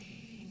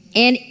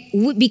 And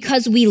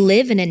because we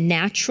live in a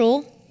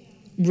natural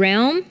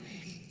realm,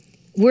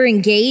 we're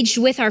engaged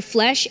with our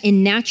flesh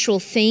in natural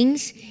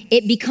things,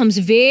 it becomes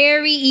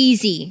very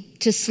easy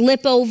to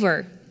slip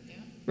over,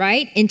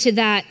 right, into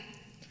that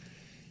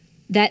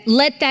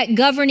let that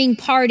governing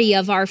party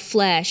of our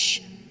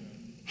flesh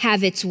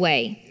have its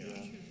way.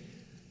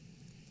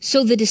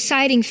 So the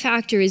deciding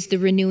factor is the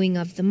renewing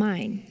of the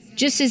mind,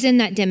 just as in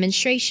that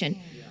demonstration.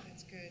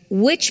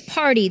 Which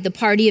party, the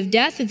party of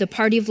death or the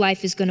party of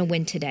life, is going to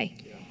win today?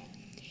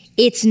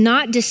 It's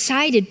not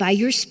decided by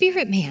your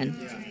spirit man.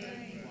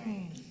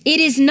 It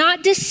is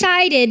not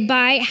decided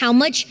by how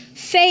much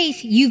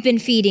faith you've been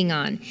feeding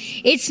on.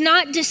 It's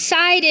not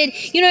decided,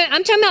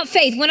 I'm talking about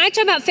faith. When I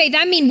talk about faith,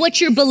 I mean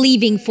what you're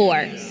believing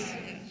for.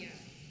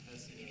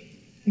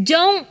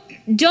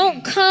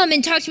 Don't come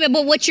and talk to me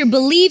about what you're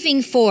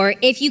believing for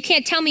if you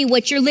can't tell me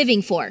what you're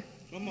living for.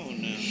 Come on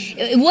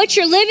now. What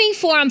you're living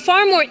for, I'm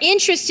far more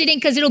interested in,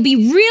 because it'll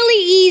be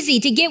really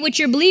easy to get what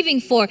you're believing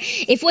for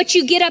if what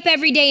you get up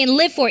every day and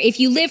live for, if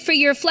you live for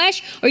your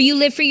flesh or you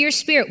live for your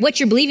spirit, what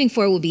you're believing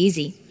for will be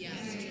easy.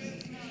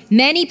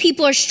 Many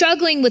people are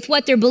struggling with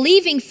what they're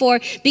believing for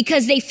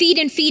because they feed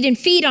and feed and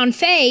feed on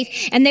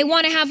faith, and they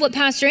want to have what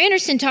Pastor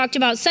Anderson talked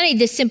about Sunday,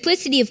 the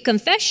simplicity of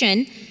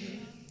confession.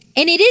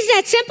 And it is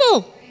that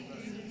simple.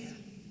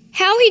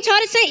 How he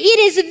taught us, it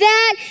is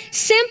that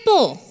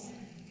simple.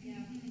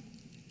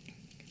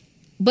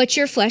 But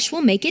your flesh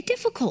will make it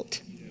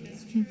difficult.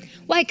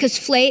 Why? Because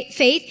faith,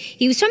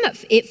 he was talking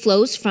about, it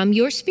flows from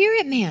your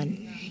spirit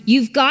man.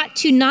 You've got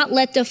to not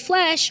let the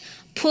flesh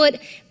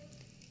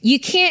you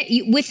can't,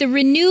 with a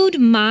renewed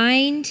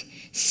mind,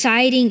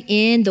 siding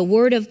in the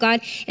word of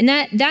God, and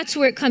that's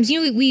where it comes.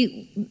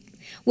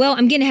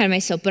 I'm getting ahead of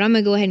myself, but I'm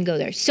going to go ahead and go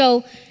there.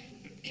 So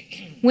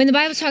when the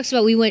Bible talks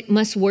about we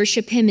must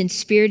worship him in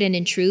spirit and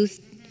in truth,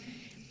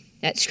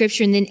 that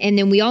scripture, and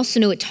then we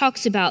also know it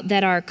talks about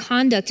that our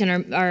conduct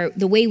and our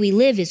the way we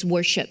live is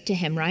worship to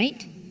him,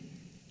 right?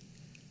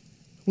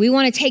 We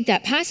want to take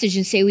that passage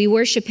and say we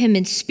worship him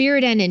in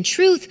spirit and in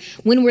truth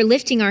when we're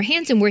lifting our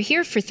hands and we're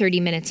here for 30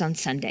 minutes on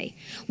Sunday.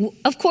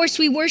 Of course,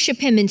 we worship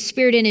him in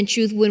spirit and in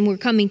truth when we're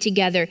coming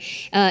together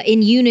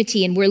in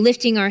unity and we're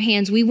lifting our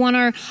hands. We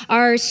want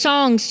our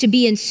songs to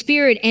be in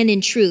spirit and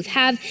in truth.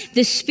 Have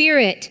the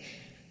spirit,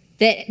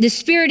 that the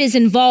spirit is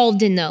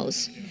involved in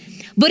those.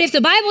 But if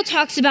the Bible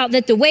talks about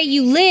that the way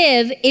you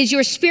live is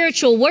your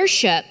spiritual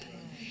worship,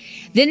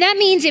 then that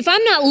means if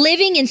I'm not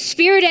living in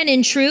spirit and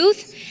in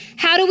truth,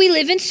 how do we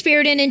live in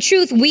spirit and in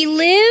truth? We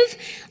live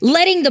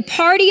letting the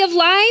party of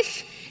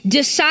life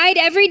decide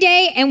every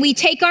day, and we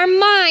take our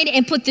mind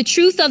and put the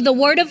truth of the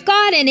word of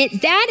God in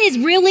it. That is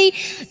really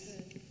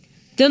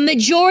the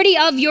majority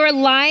of your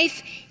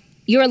life.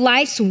 Your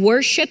life's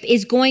worship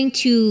is going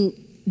to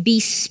be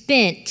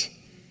spent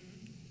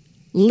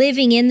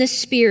living in the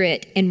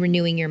spirit and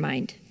renewing your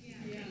mind.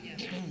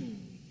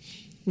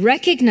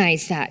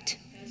 Recognize that.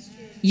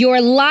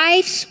 Your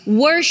life's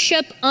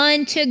worship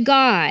unto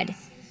God.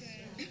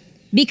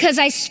 Because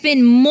I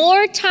spend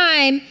more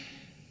time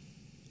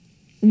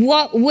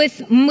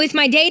with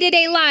my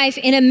day-to-day life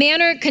in a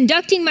manner,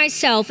 conducting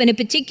myself in a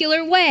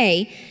particular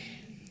way,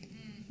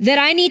 that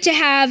I need to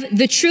have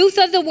the truth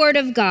of the word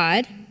of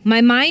God,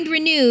 my mind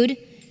renewed,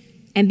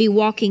 and be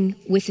walking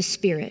with the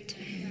Spirit.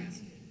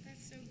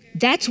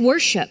 That's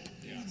worship.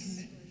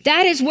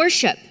 That is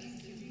worship.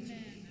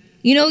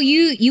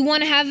 You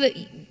want to have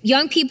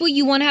young people,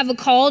 you want to have a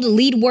call to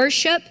lead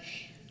worship.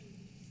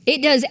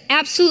 It does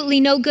absolutely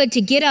no good to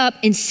get up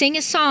and sing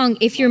a song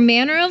if your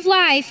manner of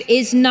life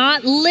is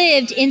not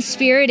lived in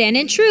spirit and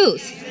in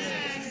truth.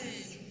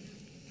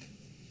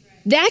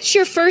 That's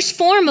your first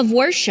form of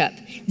worship.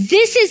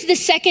 This is the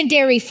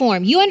secondary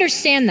form. You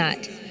understand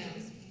that?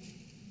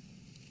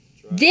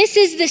 This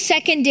is the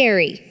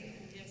secondary.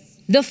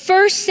 The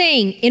first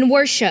thing in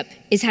worship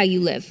is how you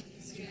live.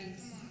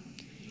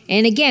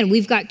 And again,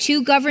 we've got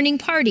two governing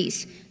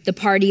parties, the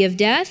party of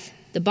death,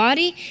 the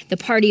body, the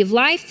party of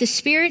life, the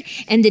spirit,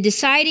 and the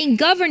deciding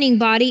governing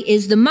body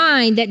is the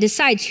mind that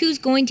decides who's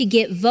going to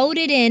get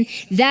voted in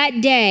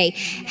that day.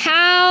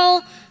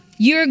 How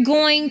you're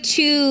going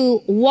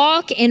to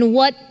walk and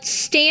what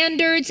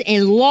standards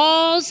and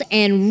laws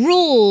and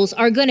rules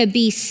are going to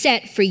be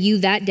set for you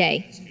that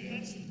day.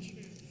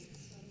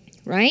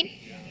 Right?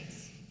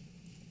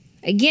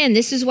 Again,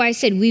 this is why I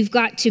said we've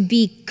got to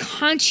be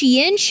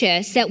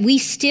conscientious that we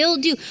still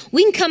do.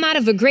 We can come out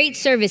of a great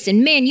service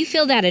and man, you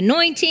feel that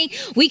anointing.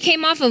 We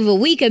came off of a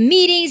week of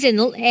meetings and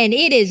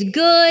it is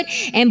good.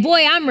 And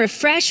boy, I'm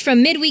refreshed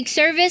from midweek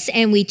service,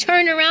 and we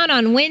turn around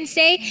on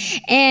Wednesday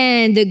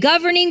and the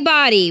governing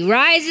body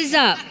rises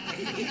up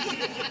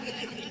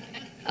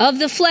of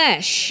the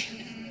flesh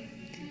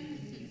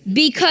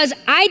because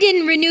I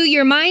didn't renew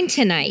your mind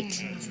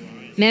tonight.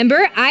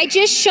 Remember, I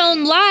just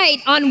shone light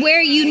on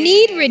where you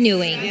need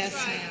renewing.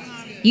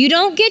 You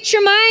don't get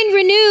your mind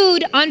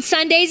renewed on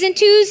Sundays and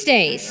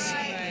Tuesdays.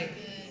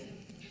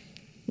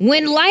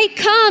 When light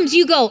comes,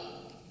 you go,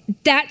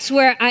 that's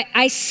where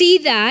I see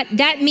that.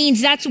 That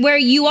means that's where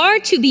you are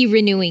to be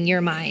renewing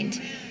your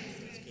mind.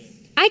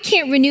 I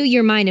can't renew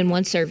your mind in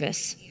one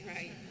service.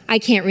 I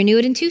can't renew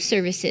it in two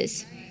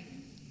services.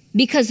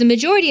 Because the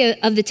majority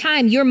of the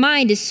time, your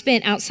mind is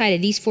spent outside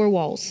of these four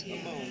walls.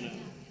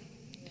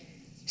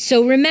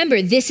 So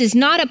remember, this is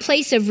not a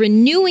place of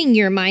renewing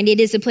your mind. It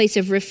is a place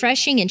of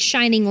refreshing and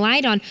shining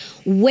light on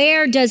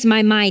where does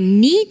my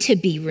mind need to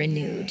be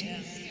renewed.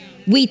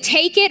 We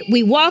take it,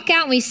 we walk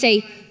out and we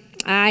say,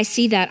 I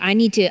see that. I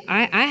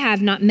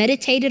have not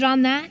meditated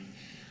on that.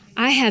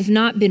 I have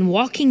not been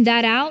walking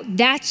that out.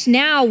 That's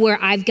now where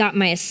I've got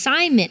my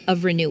assignment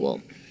of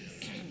renewal.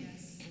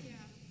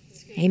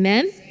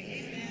 Amen.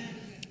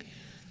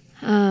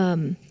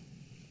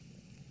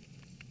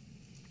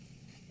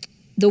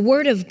 The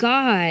Word of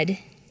God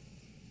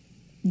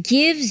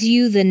gives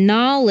you the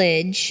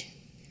knowledge,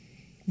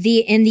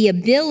 and the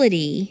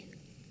ability,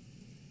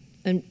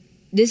 and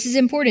this is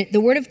important,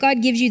 the Word of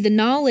God gives you the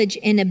knowledge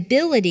and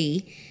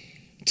ability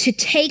to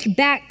take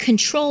back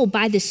control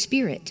by the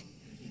Spirit.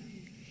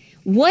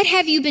 What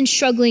have you been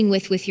struggling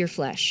with your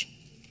flesh?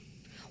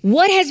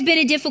 What has been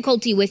a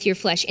difficulty with your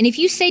flesh? And if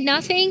you say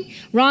nothing,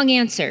 wrong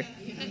answer.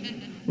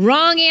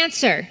 Wrong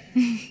answer.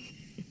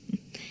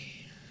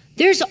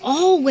 There's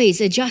always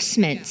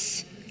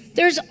adjustments.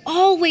 There's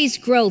always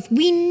growth.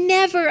 We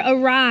never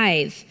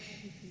arrive,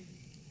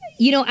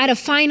 at a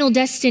final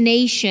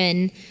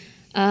destination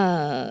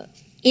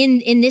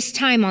in this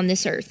time on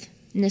this earth,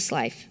 in this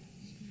life.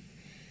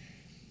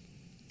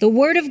 The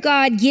Word of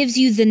God gives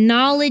you the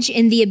knowledge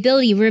and the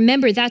ability.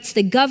 Remember, that's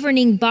the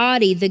governing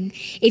body.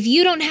 If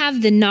you don't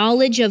have the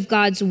knowledge of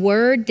God's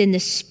Word, then the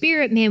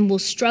spirit man will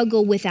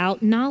struggle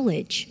without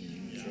knowledge.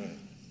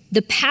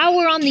 The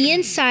power on the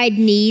inside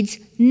needs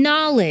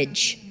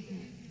knowledge.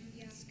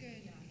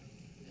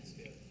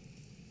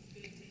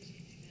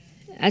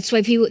 That's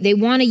why people, they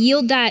want to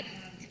yield that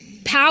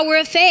power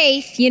of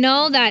faith,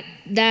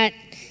 that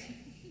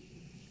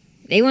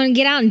they want to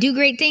get out and do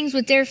great things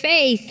with their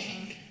faith.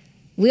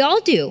 We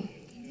all do.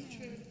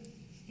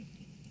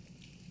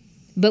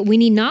 But we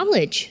need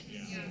knowledge.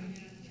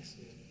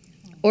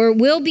 Or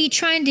we'll be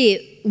trying to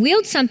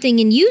wield something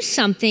and use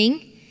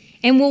something,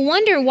 and we'll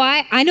wonder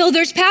why. I know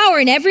there's power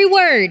in every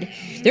word.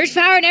 There's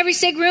power in every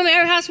sick room, in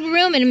every hospital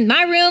room, and in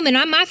my room, and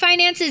on my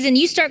finances, and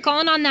you start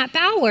calling on that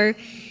power.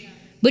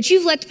 But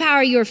you've let the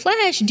power of your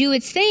flesh do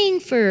its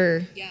thing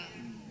for,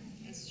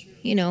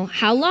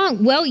 how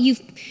long? Well,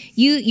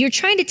 you're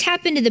trying to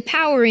tap into the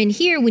power in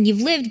here when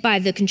you've lived by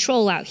the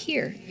control out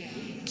here.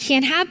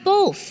 Can't have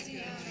both.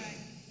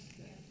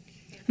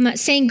 I'm not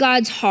saying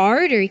God's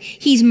hard or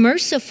he's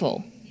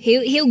merciful.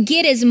 He'll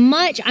get as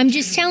much. I'm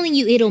just telling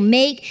you, it'll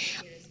make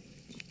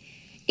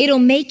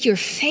your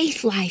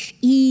faith life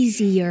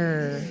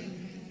easier.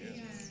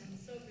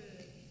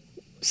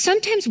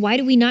 Sometimes, why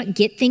do we not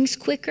get things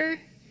quicker?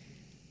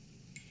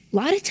 A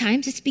lot of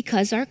times it's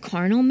because our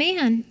carnal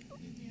man,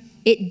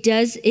 it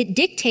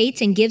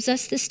dictates and gives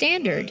us the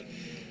standard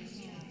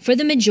for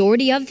the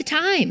majority of the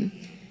time.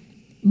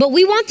 But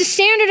we want the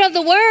standard of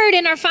the Word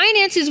in our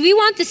finances. We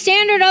want the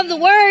standard of the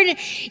Word,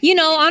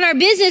 on our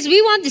business.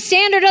 We want the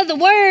standard of the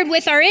Word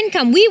with our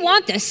income. We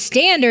want the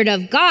standard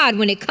of God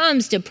when it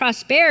comes to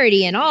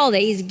prosperity and all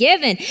that He's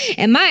given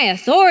and my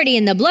authority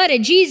and the blood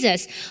of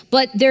Jesus.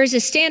 But there's a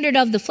standard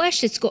of the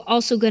flesh that's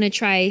also going to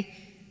try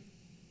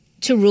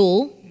to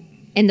rule,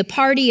 and the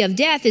party of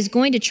death is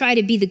going to try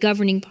to be the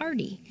governing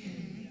party.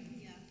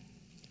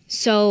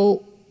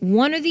 So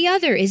one or the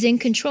other is in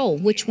control.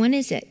 Which one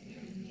is it?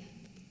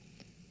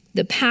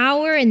 The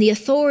power and the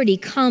authority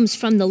comes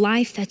from the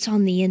life that's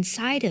on the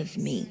inside of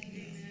me.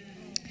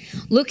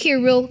 Look here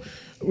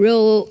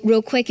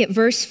real quick at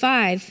verse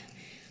 5.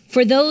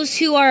 For those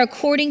who are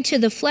according to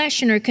the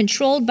flesh and are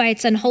controlled by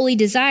its unholy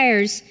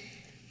desires,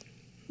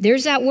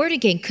 there's that word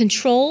again,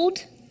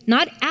 controlled,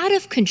 not out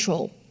of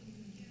control.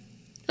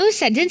 Notice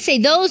that, it didn't say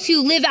those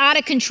who live out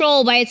of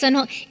control by its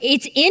unholy.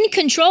 It's in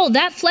control.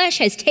 That flesh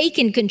has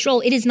taken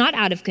control. It is not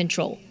out of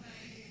control.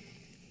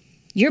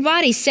 Your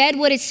body said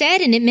what it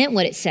said, and it meant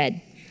what it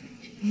said.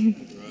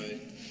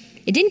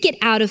 It didn't get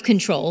out of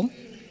control.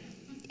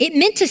 It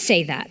meant to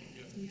say that.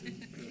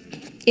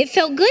 It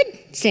felt good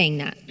saying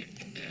that,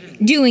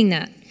 doing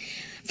that.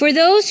 For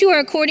those who are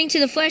according to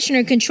the flesh and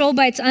are controlled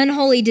by its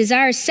unholy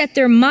desires, set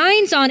their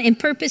minds on and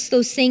purpose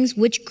those things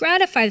which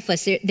gratify the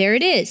flesh. There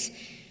it is.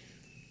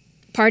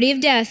 Party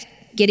of death.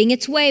 getting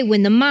its way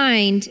when the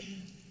mind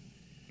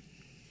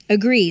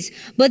agrees.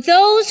 But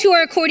those who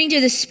are according to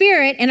the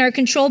Spirit and are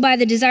controlled by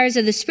the desires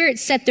of the Spirit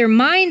set their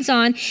minds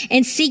on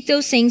and seek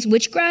those things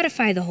which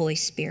gratify the Holy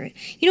Spirit.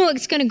 You know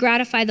what's going to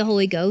gratify the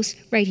Holy Ghost?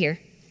 Right here.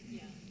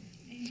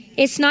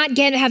 It's not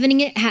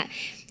having it.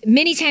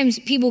 Many times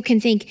people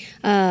can think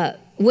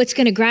what's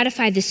going to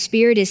gratify the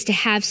Spirit is to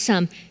have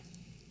some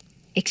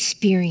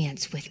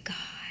experience with God.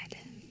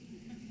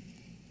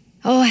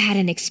 Oh, I had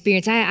an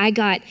experience. I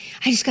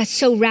just got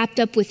so wrapped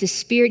up with the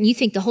Spirit, and you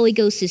think the Holy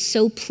Ghost is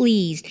so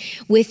pleased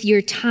with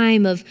your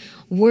time of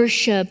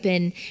worship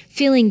and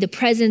feeling the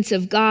presence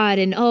of God,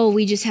 and oh,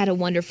 we just had a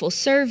wonderful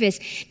service.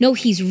 No,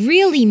 he's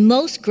really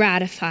most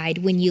gratified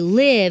when you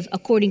live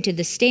according to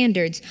the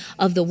standards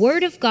of the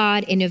Word of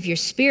God and of your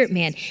spirit,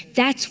 man.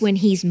 That's when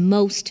he's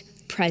most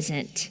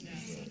present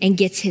and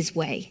gets his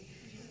way.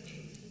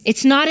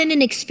 It's not in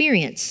an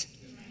experience.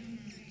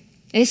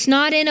 It's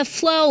not in a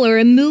flow or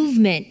a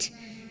movement.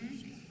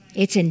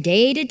 It's in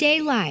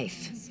day-to-day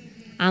life.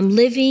 I'm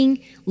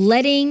living,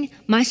 letting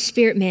my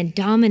spirit man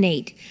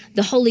dominate.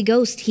 The Holy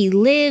Ghost, he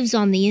lives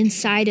on the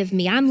inside of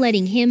me. I'm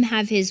letting him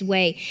have his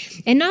way.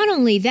 And not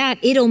only that,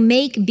 it'll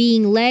make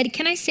being led.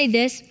 Can I say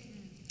this?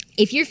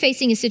 If you're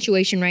facing a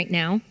situation right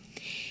now,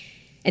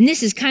 and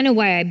this is kind of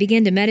why I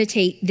began to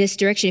meditate this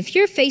direction. If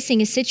you're facing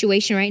a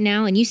situation right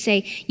now and you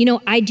say, you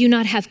know, I do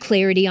not have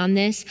clarity on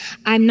this.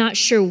 I'm not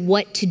sure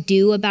what to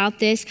do about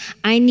this.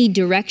 I need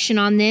direction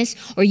on this.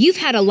 Or you've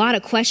had a lot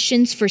of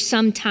questions for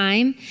some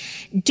time.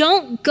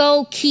 Don't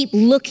go keep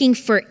looking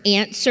for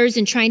answers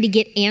and trying to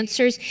get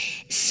answers.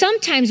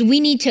 Sometimes we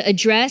need to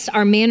address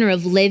our manner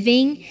of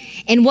living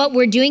and what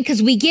we're doing,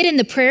 because we get in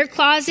the prayer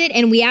closet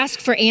and we ask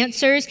for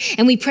answers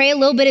and we pray a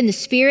little bit in the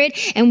Spirit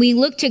and we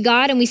look to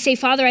God and we say,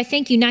 Father, I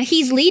thank you. Now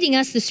he's leading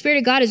us. The Spirit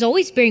of God is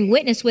always bearing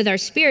witness with our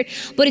spirit,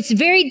 but it's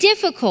very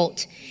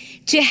difficult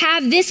to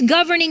have this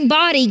governing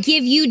body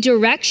give you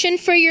direction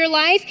for your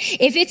life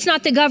if it's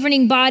not the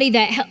governing body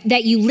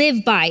that you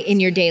live by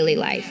in your daily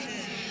life.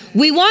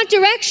 We want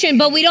direction,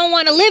 but we don't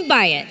want to live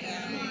by it.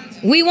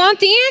 We want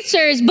the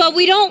answers, but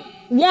we don't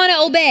want to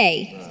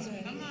obey.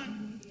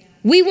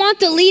 We want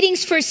the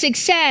leadings for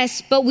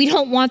success, but we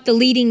don't want the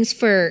leadings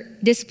for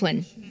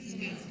discipline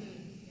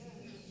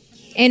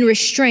and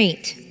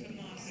restraint.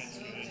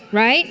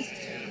 Right?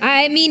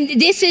 I mean,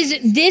 this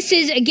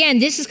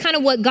is kind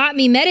of what got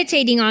me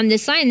meditating on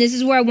this sign. This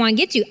is where I want to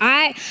get to.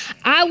 I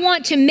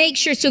want to make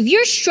sure. So if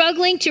you're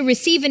struggling to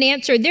receive an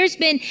answer, there's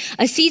been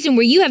a season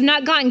where you have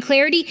not gotten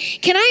clarity.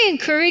 Can I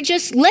encourage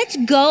us? Let's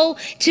go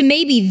to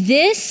maybe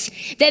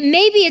that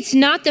maybe it's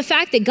not the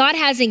fact that God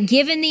hasn't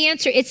given the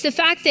answer. It's the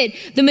fact that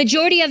the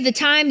majority of the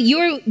time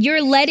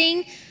you're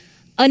letting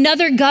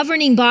another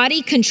governing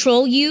body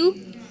control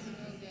you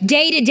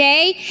day to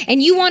day,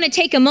 and you want to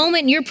take a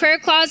moment in your prayer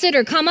closet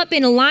or come up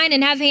in a line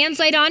and have hands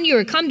laid on you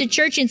or come to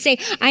church and say,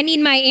 I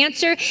need my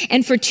answer,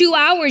 and for 2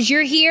 hours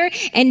you're here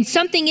and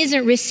something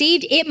isn't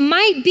received, it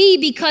might be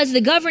because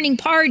the governing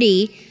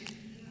party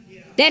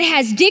that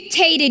has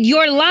dictated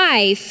your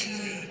life,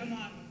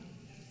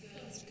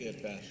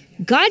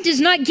 God does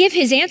not give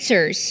his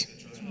answers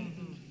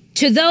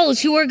to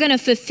those who are going to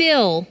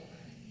fulfill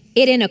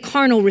it in a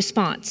carnal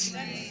response.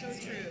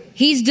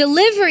 He's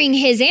delivering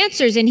his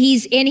answers, and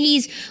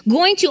he's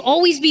going to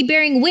always be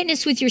bearing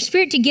witness with your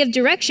spirit to give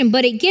direction,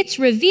 but it gets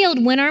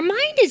revealed when our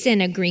mind is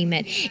in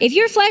agreement. If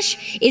your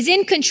flesh is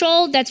in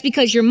control, that's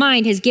because your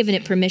mind has given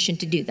it permission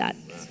to do that.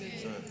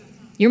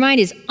 Your mind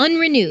is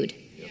unrenewed.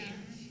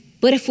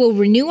 But if we'll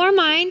renew our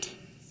mind,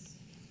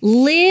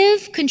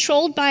 live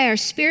controlled by our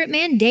spirit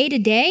man day to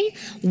day,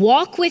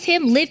 walk with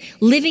him,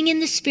 living in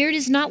the Spirit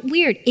is not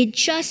weird. It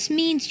just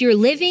means you're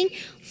living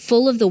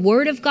full of the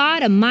Word of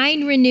God, a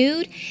mind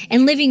renewed,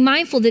 and living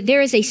mindful that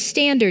there is a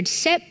standard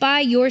set by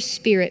your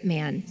spirit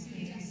man.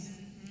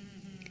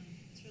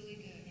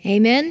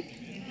 Amen?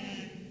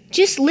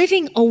 Just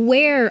living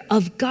aware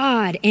of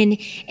God and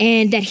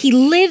that he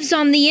lives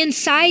on the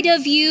inside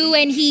of you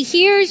and he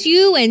hears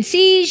you and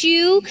sees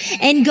you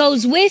and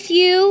goes with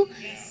you.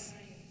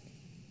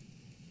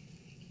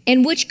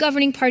 And which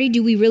governing party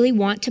do we really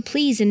want to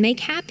please and make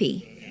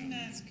happy?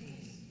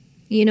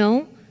 You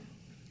know?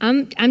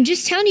 I'm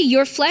just telling you,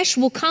 your flesh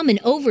will come and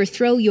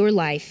overthrow your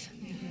life.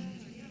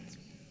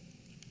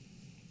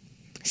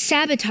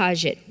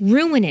 Sabotage it,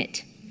 ruin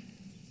it.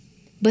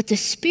 But the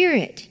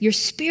Spirit, your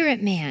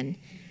spirit man,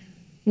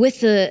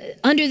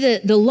 under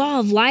the law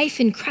of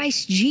life in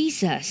Christ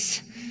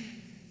Jesus,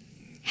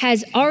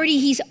 he's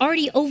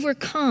already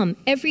overcome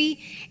every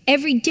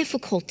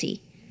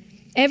difficulty.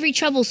 Every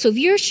trouble. So if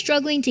you're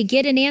struggling to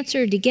get an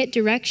answer, to get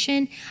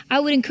direction,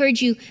 I would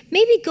encourage you,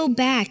 maybe go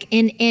back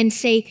and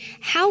say,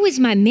 how is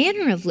my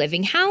manner of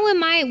living?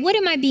 What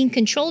am I being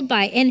controlled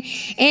by? And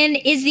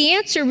is the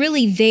answer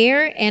really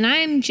there? And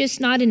I'm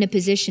just not in a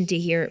position to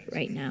hear it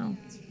right now.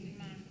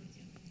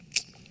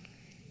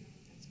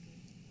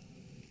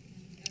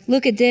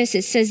 Look at this.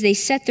 It says they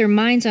set their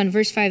minds on,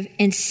 verse 5,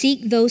 and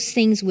seek those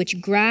things which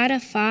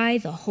gratify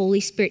the Holy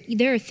Spirit.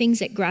 There are things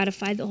that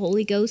gratify the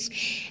Holy Ghost.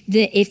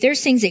 If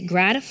there's things that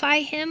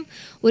gratify him,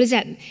 what does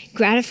that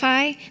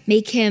gratify?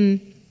 Make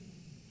him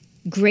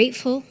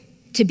grateful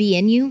to be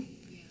in you,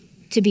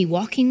 to be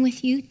walking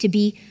with you, to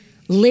be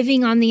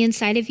living on the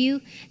inside of you.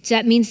 So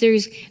that means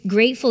there's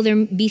grateful.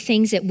 There be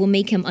things that will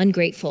make him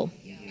ungrateful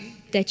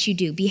that you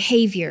do.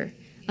 Behavior,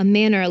 a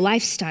manner, a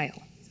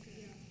lifestyle.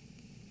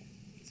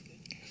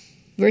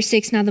 Verse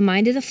 6, now the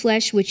mind of the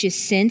flesh, which is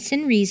sense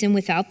and reason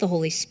without the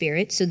Holy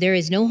Spirit. So there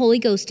is no Holy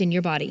Ghost in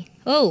your body.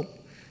 Oh,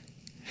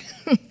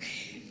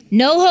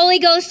 no Holy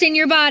Ghost in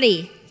your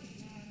body.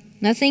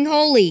 Nothing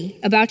holy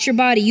about your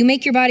body. You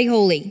make your body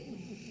holy.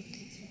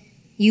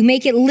 You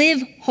make it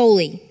live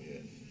holy.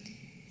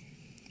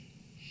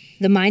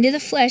 The mind of the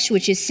flesh,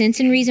 which is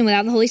sense and reason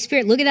without the Holy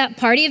Spirit. Look at that.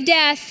 Party of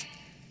death.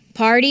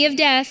 Party of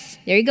death.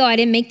 There you go. I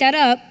didn't make that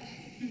up.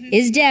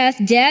 Is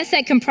death. Death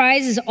that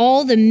comprises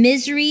all the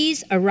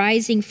miseries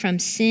arising from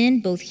sin,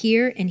 both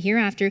here and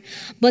hereafter.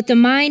 But the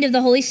mind of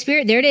the Holy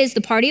Spirit, there it is,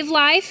 the party of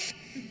life,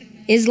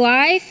 is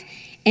life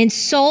and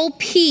soul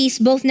peace,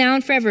 both now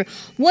and forever.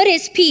 What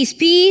is peace?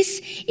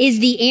 Peace is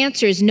the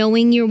answers,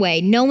 knowing your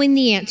way, knowing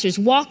the answers,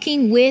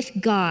 walking with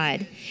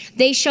God.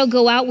 They shall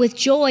go out with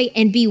joy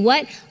and be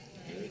what?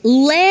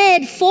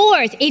 Led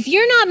forth. If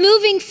you're not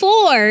moving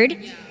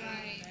forward,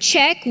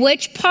 check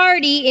which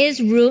party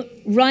is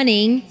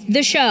running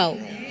the show.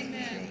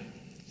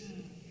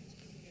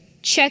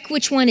 Check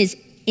which one is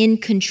in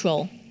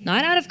control.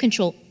 Not out of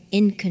control,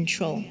 in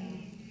control.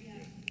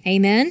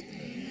 Amen?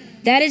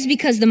 That is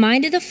because the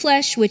mind of the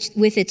flesh, which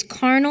with its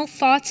carnal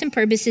thoughts and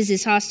purposes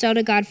is hostile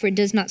to God, for it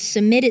does not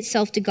submit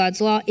itself to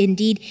God's law.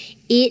 Indeed,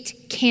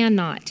 it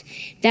cannot.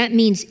 That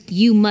means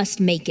you must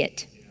make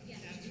it.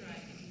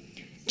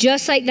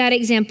 Just like that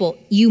example,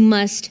 you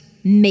must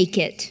make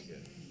it.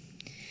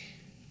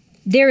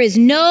 There is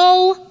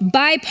no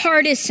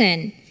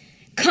bipartisan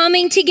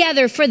coming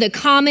together for the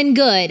common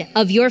good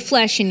of your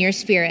flesh and your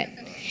spirit.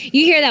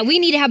 You hear that? We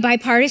need to have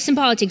bipartisan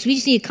politics. We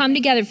just need to come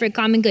together for a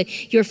common good.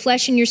 Your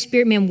flesh and your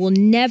spirit, man, will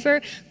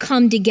never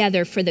come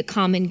together for the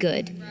common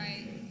good.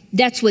 Right.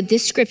 That's what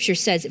this scripture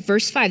says.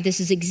 Verse 5,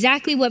 this is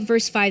exactly what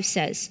verse 5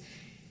 says.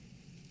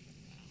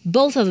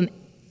 Both of them,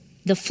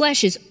 the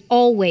flesh is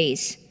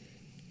always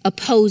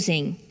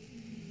opposing.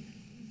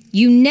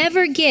 You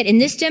never get, in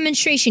this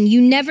demonstration, you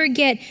never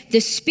get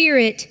the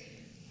spirit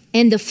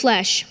and the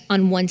flesh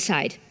on one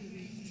side.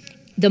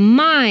 The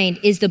mind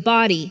is the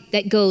body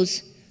that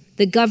goes,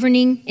 the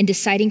governing and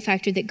deciding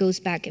factor that goes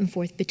back and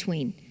forth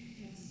between.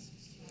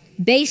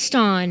 Based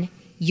on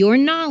your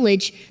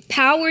knowledge,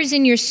 power's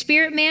in your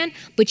spirit, man,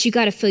 but you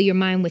got to fill your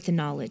mind with the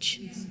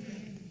knowledge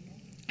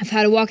of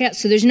how to walk it out.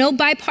 So there's no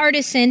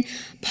bipartisan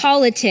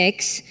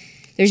politics.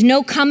 There's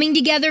no coming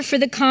together for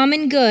the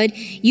common good.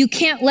 You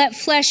can't let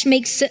flesh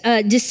make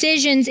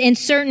decisions in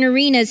certain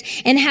arenas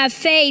and have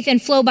faith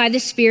and flow by the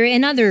Spirit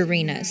in other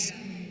arenas.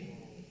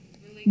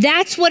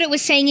 That's what it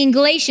was saying in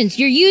Galatians.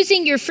 You're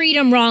using your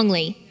freedom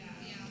wrongly.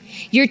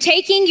 You're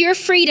taking your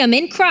freedom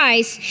in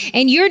Christ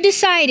and you're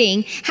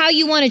deciding how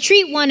you want to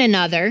treat one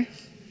another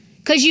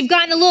because you've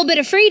gotten a little bit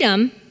of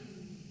freedom.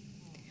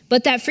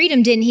 But that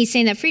freedom didn't, he's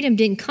saying that freedom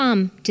didn't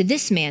come to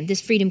this man.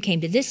 This freedom came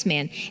to this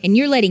man. And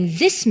you're letting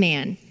this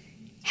man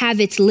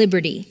have its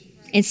liberty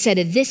instead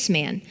of this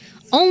man.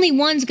 Only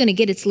one's going to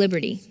get its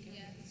liberty.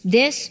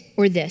 This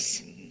or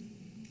this.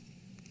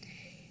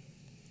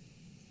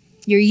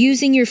 You're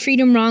using your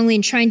freedom wrongly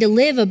and trying to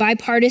live a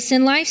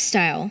bipartisan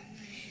lifestyle.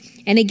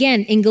 And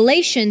again, in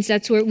Galatians,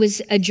 that's where it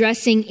was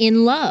addressing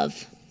in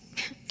love.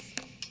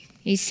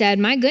 He said,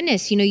 my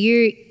goodness,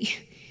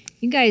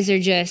 you guys are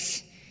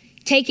just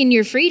taking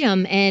your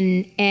freedom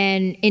and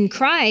in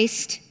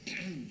Christ,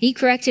 he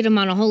corrected him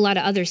on a whole lot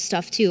of other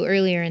stuff too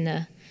earlier in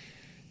the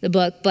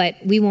book, but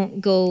we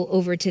won't go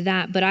over to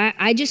that. But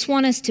I just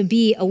want us to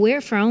be aware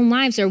for our own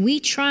lives. Are we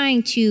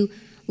trying to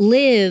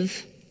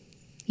live,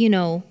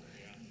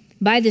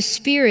 by the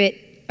Spirit,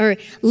 or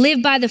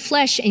live by the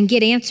flesh and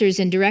get answers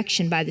and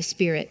direction by the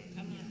Spirit?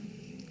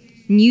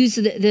 And use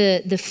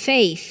the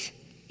faith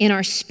in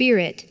our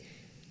spirit.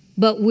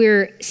 But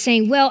we're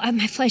saying, well,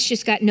 my flesh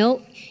just got,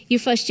 no, your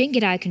flesh didn't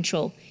get out of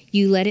control.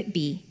 You let it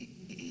be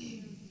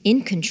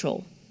in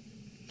control.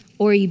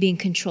 Or are you being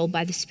controlled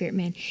by the Spirit,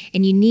 man?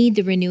 And you need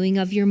the renewing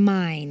of your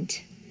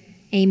mind,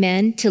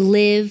 amen, to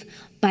live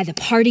by the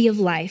party of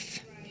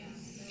life.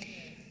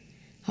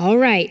 All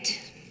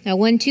right. That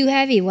wasn't too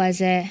heavy,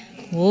 was it?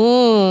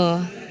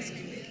 Whoa.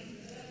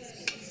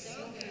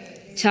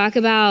 Talk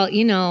about,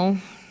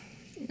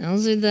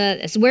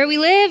 that's where we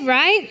live,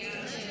 right?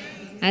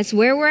 That's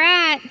where we're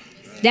at.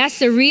 That's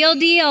the real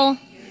deal.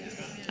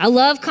 I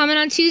love coming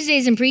on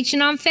Tuesdays and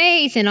preaching on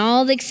faith and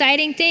all the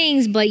exciting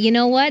things, but you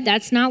know what?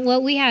 That's not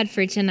what we had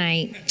for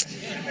tonight.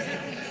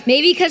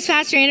 Maybe because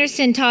Pastor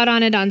Anderson taught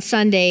on it on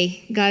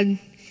Sunday,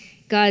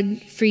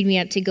 God freed me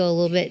up to go a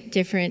little bit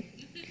different,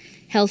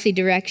 healthy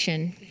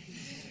direction.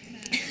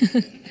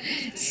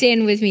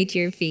 Stand with me to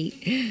your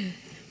feet.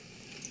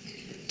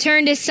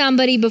 Turn to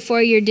somebody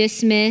before you're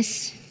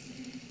dismissed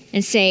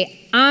and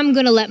say, I'm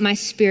going to let my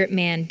spirit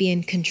man be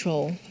in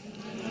control.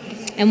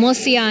 And we'll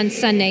see you on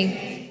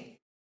Sunday.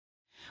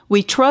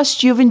 We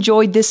trust you've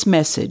enjoyed this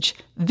message.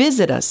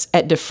 Visit us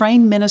at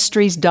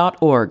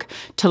DufresneMinistries.org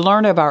to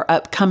learn of our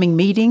upcoming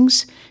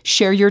meetings,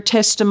 share your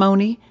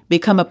testimony,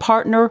 become a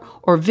partner,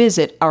 or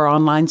visit our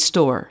online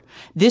store.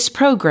 This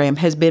program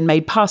has been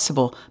made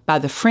possible by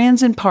the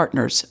friends and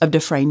partners of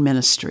Dufresne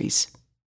Ministries.